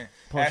punch him in.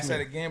 Ask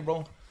that again,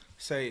 bro.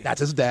 Say,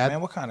 that's his dad.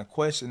 Man, what kind of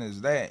question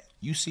is that?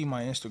 You see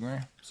my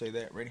Instagram. Say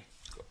that. Ready?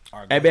 All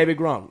right, hey, Baby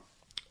Gronk,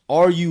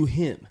 are you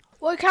him?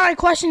 What kind of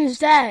question is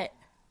that?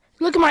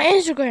 Look at my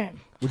Instagram.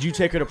 Would you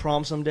take her to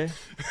prom someday?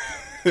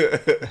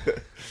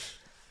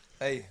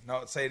 Hey,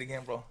 no, say it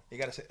again, bro. You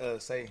got to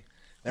say.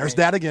 There's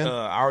Dad again.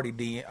 I already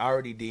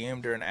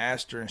DM'd her and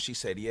asked her, and she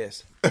said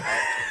yes. All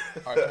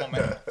right, come on,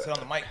 man. Sit on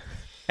the mic.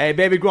 Hey,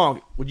 Baby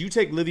Gronk, would you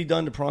take Livy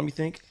Dunn to prom, you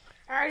think?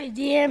 I already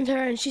DM'd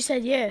her, and she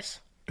said yes.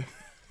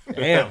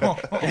 Damn.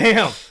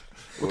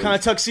 What kind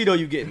of tuxedo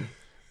you getting?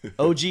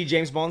 OG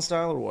James Bond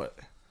style or what?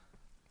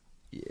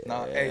 Yeah.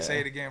 Nah, hey, say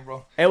it again,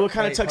 bro. Hey, what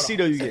kind of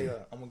tuxedo you getting?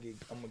 I'm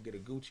gonna get a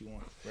Gucci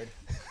one. Ready?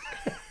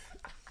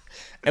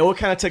 Hey, what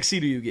kind of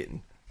tuxedo you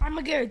getting? I'm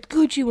gonna get a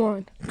Gucci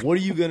one. What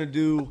are you gonna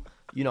do,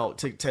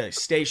 to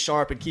stay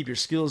sharp and keep your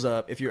skills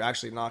up if you're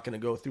actually not gonna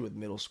go through with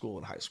middle school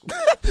and high school?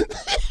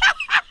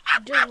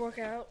 Just work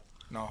out.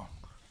 No,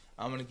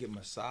 I'm gonna get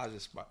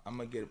massages. I'm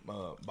gonna get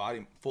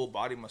full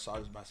body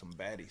massages by some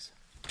baddies.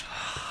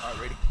 All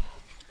right,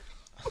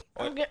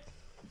 ready?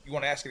 You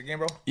want to ask it again,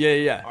 bro?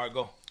 Yeah. All right,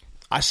 go.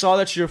 I saw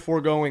that you're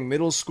foregoing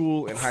middle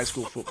school and high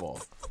school football.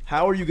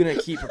 How are you going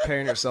to keep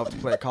preparing yourself to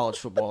play college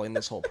football in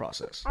this whole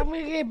process? I'm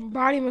going to get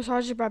body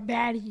massages by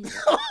baddies.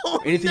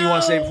 Anything you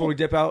want to say before we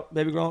dip out,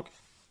 Baby Gronk?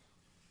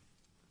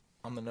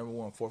 I'm the number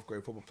 1 4th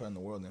grade football player in the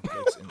world. And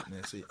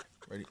that's it.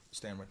 Ready?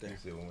 Stand right there.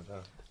 Say it one more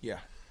time. Yeah.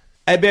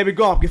 Hey, Baby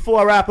Gronk, before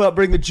I wrap up,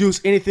 Bring the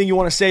Juice, anything you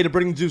want to say to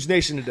Bring the Juice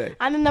Nation today?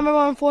 I'm the number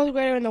 1 4th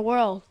grader in the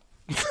world.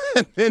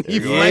 And then he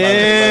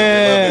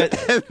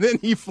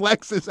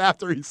flexes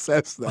after he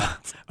says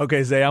that.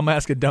 Okay, Zay, I'm going to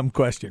ask a dumb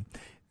question.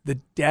 The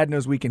dad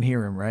knows we can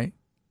hear him, right?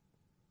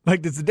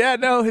 Like, does the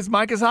dad know his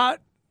mic is hot?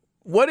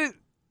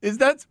 Is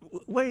that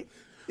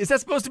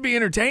supposed to be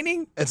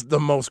entertaining? It's the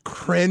most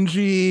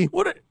cringy,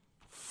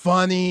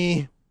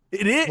 funny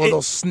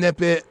little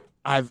snippet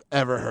I've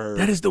ever heard.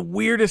 That is the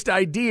weirdest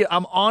idea.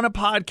 I'm on a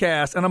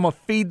podcast and I'm going to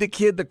feed the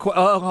kid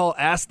I'll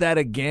ask that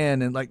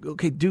again. And like,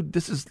 okay, dude,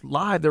 this is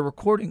live. They're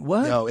recording.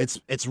 What? No,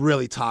 it's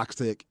really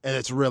toxic and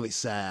it's really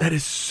sad. That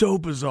is so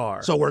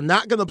bizarre. So we're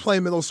not going to play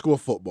middle school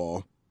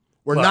football.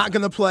 We're not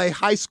going to play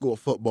high school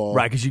football.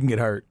 Right, because you can get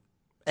hurt.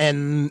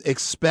 And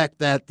expect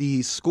that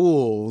these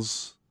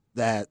schools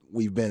that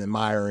we've been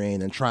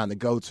admiring and trying to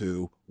go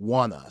to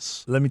want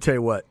us. Let me tell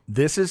you what.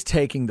 This is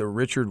taking the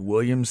Richard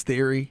Williams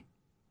theory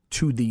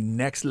to the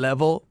next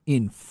level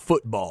in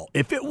football.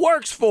 If it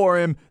works for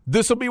him,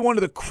 this will be one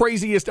of the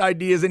craziest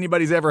ideas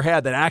anybody's ever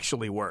had that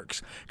actually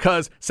works.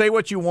 Because say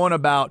what you want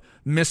about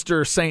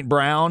Mr. St.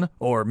 Brown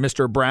or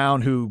Mr.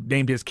 Brown who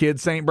named his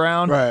kid St.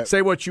 Brown. Right.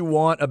 Say what you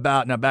want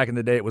about, now back in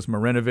the day it was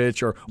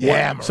Marinovich or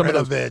some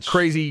of those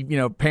crazy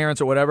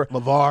parents or whatever.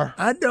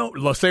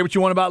 LeVar. Say what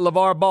you want about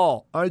LeVar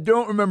Ball. I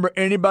don't remember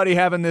anybody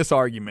having this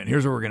argument.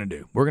 Here's what we're going to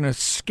do. We're going to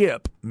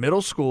skip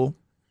middle school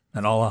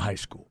and all of high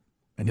school,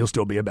 and he'll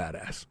still be a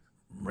badass.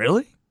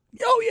 Really?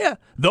 Oh, yeah.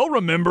 They'll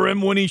remember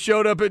him when he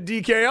showed up at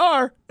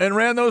DKR and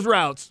ran those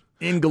routes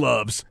in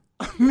gloves.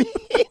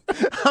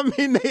 I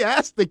mean, they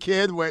asked the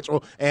kid,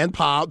 and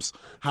Pops,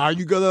 how are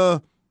you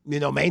going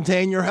to,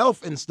 maintain your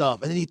health and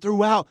stuff? And then he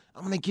threw out,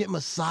 I'm going to get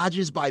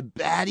massages by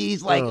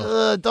baddies.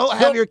 Don't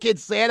have your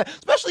kids say that,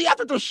 especially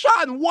after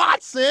Deshaun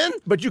Watson.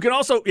 But you can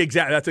also,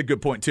 exactly, that's a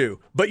good point,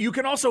 too. But you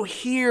can also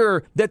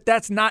hear that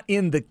that's not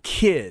in the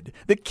kid.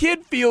 The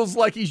kid feels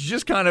like he's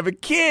just kind of a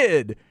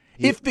kid.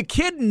 If the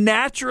kid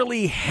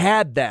naturally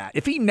had that,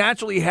 if he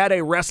naturally had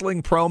a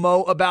wrestling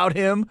promo about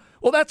him,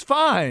 well, that's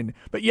fine.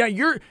 But yeah,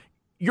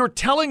 you're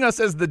telling us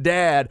as the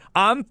dad,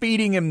 I'm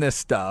feeding him this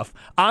stuff.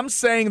 I'm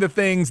saying the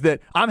things that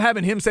I'm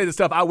having him say the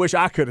stuff I wish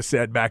I could have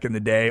said back in the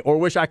day or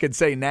wish I could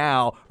say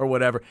now or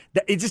whatever.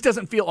 It just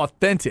doesn't feel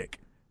authentic.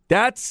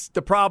 That's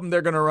the problem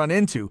they're going to run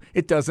into.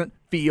 It doesn't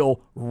feel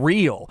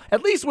real.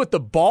 At least with the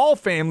Ball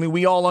family,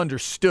 we all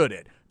understood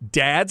it.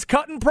 Dad's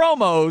cutting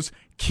promos,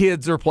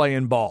 kids are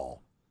playing ball.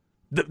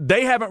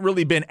 They haven't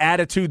really been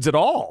attitudes at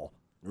all.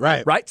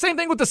 Right. Same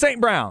thing with the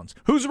St. Browns.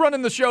 Who's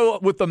running the show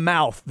with the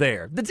mouth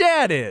there? The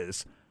dad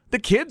is. The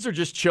kids are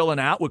just chilling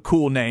out with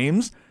cool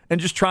names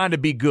and just trying to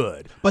be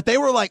good. But they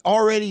were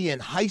already in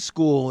high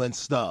school and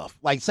stuff.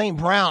 Like St.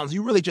 Browns,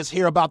 you really just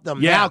hear about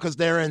them now because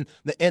they're in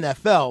the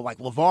NFL. Like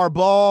LeVar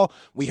Ball,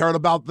 we heard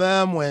about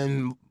them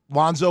when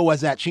Lonzo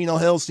was at Chino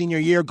Hill senior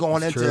year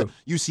going into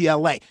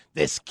UCLA.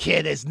 This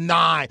kid is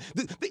 9.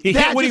 He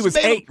hit when he was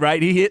 8, right?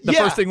 He hit the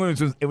first thing when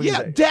he was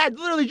 8. Dad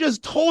literally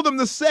just told him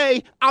to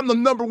say, I'm the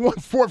number 1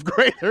 fourth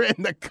grader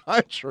in the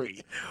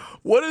country.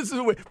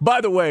 By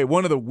the way,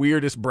 one of the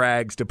weirdest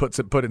brags to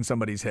put in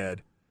somebody's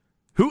head.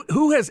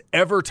 Who has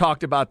ever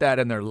talked about that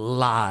in their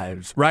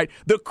lives, right?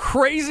 The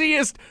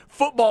craziest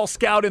football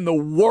scout in the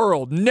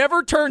world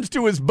never turns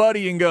to his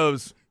buddy and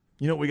goes,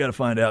 you know what we got to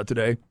find out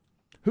today?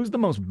 Who's the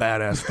most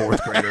badass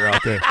fourth grader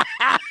out there?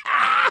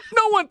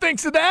 No one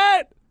thinks of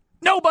that.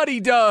 Nobody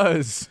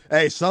does.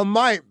 Hey, some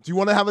might. If you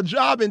want to have a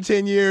job in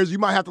 10 years, you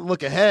might have to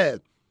look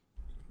ahead.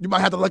 You might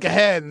have to look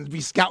ahead and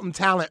be scouting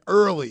talent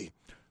early.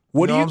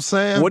 You know what I'm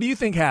saying? What do you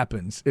think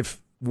happens if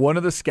one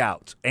of the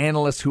scouts,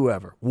 analysts,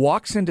 whoever,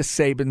 walks into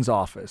Saban's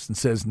office and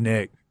says,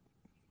 Nick,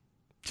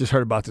 just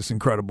heard about this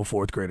incredible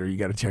fourth grader. You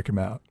got to check him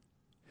out.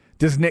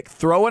 Does Nick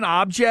throw an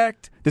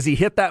object? Does he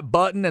hit that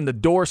button and the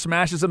door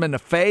smashes him in the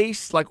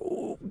face?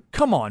 Ooh,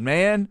 come on,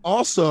 man.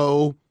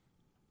 Also,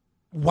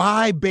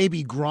 why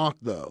baby Gronk,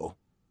 though?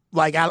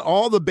 Out of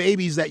all the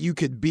babies that you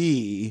could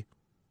be,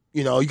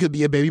 you could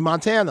be a baby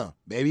Montana,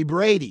 baby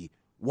Brady.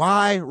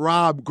 Why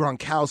Rob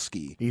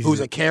Gronkowski, who's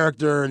a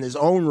character in his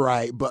own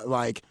right, but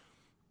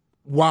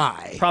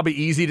why? Probably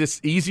easier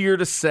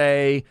to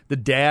say. The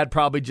dad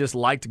probably just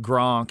liked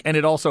Gronk, and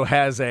it also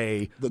has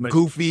the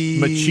goofy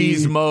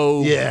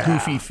machismo,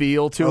 goofy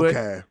feel to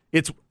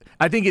it.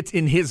 I think it's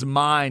in his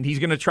mind. He's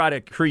going to try to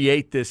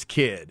create this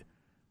kid,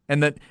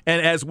 and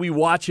as we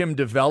watch him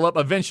develop,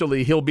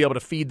 eventually he'll be able to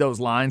feed those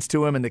lines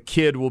to him, and the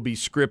kid will be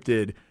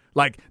scripted.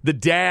 The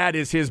dad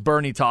is his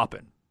Bernie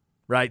Taupin.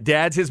 Right,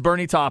 Dad's his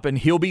Bernie Taupin.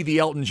 He'll be the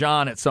Elton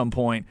John at some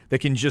point that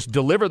can just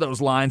deliver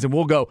those lines, and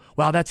we'll go,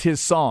 "Wow, that's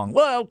his song."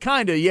 Well,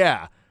 kind of,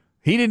 yeah.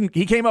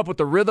 He came up with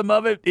the rhythm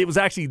of it. It was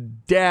actually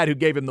Dad who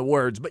gave him the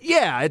words, but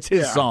yeah, it's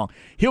his song.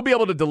 He'll be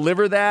able to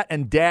deliver that,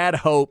 and Dad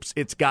hopes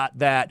it's got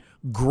that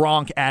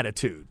Gronk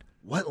attitude.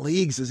 What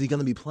leagues is he going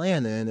to be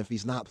playing in if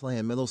he's not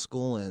playing middle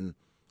school and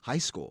high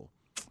school?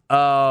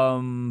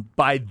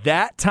 By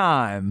that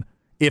time,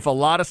 if a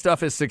lot of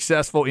stuff is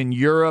successful in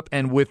Europe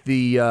and with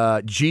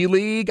the G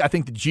League, I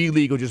think the G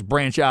League will just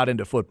branch out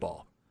into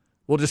football.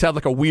 We'll just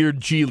have a weird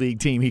G League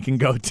team he can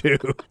go to.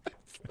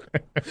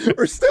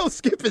 We're still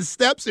skipping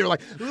steps here.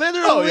 Literally.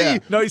 Oh, yeah.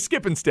 No, he's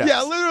skipping steps.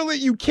 Yeah, literally,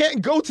 you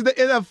can't go to the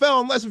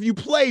NFL unless if you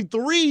played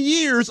 3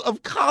 years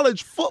of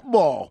college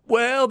football.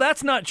 Well,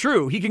 that's not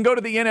true. He can go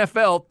to the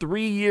NFL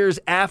 3 years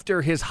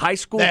after his high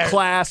school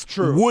class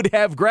would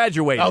have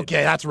graduated.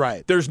 Okay, that's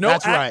right. There's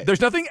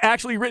nothing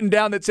actually written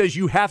down that says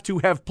you have to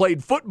have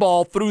played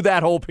football through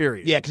that whole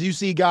period. Yeah, because you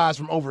see guys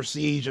from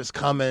overseas just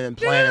coming and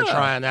playing and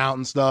trying out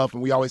and stuff,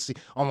 and we always see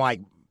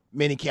on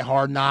minicamp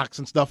Hard Knocks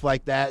and stuff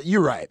like that. You're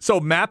right. So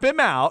map him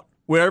out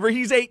wherever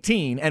he's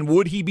 18, and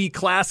would he be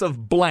class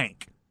of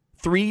blank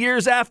 3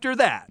 years after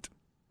that?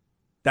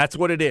 That's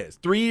what it is.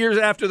 3 years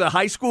after the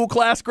high school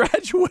class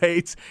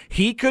graduates,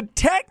 he could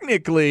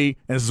technically,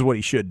 and this is what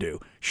he should do,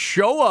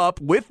 show up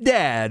with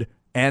dad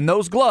and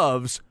those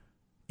gloves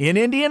in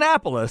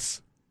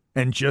Indianapolis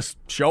and just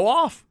show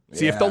off.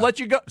 See if they'll let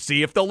you go.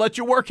 See if they'll let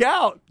you work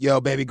out. Yo,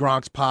 baby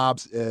Gronk's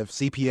pops, if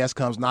CPS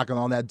comes knocking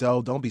on that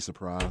door, don't be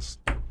surprised.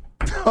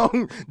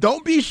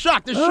 Don't be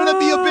shocked. There shouldn't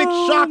be a big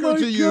shocker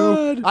to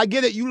you. I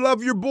get it. You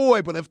love your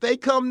boy. But if they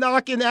come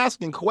knocking,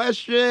 asking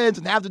questions,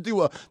 and have to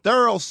do a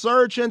thorough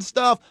search and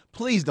stuff,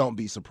 please don't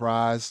be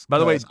surprised. By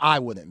the way, I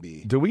wouldn't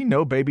be. Do we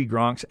know Baby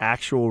Gronk's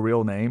actual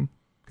real name?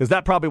 Because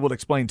that probably will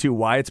explain, too,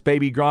 why it's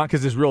Baby Gronk,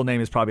 because his real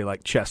name is probably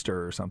like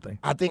Chester or something.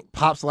 I think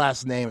Pop's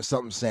last name is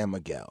something San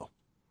Miguel.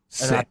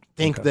 Sick. And I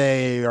think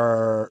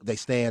they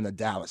stay in the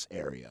Dallas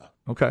area.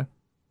 Okay.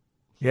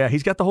 Yeah,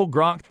 he's got the whole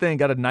Gronk thing,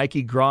 got a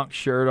Nike Gronk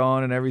shirt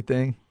on and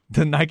everything.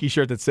 The Nike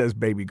shirt that says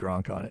Baby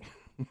Gronk on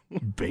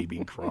it. Baby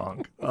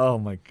Gronk. Oh,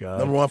 my God.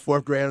 Number 1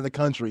 fourth grader in the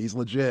country. He's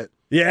legit.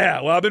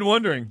 Yeah, well, I've been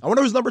wondering. I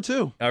wonder who's number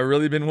 2. I've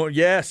really been wondering.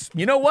 Yes.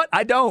 You know what?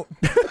 I don't.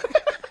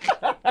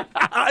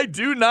 I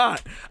do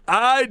not.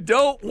 I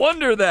don't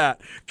wonder that.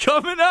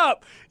 Coming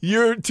up,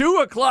 your 2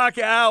 o'clock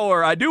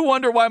hour. I do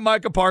wonder why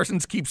Micah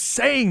Parsons keeps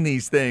saying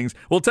these things.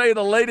 We'll tell you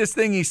the latest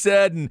thing he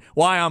said and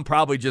why I'm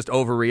probably just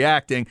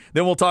overreacting.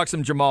 Then we'll talk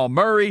some Jamal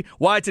Murray.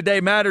 Why today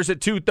matters at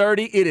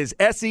 2:30. It is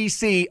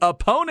SEC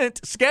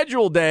opponent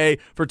schedule day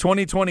for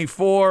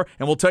 2024.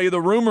 And we'll tell you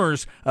the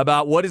rumors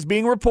about what is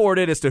being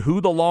reported as to who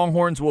the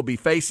Longhorns will be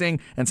facing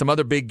and some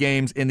other big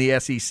games in the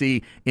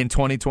SEC in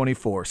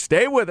 2024.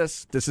 Stay with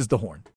us. This is The Horn.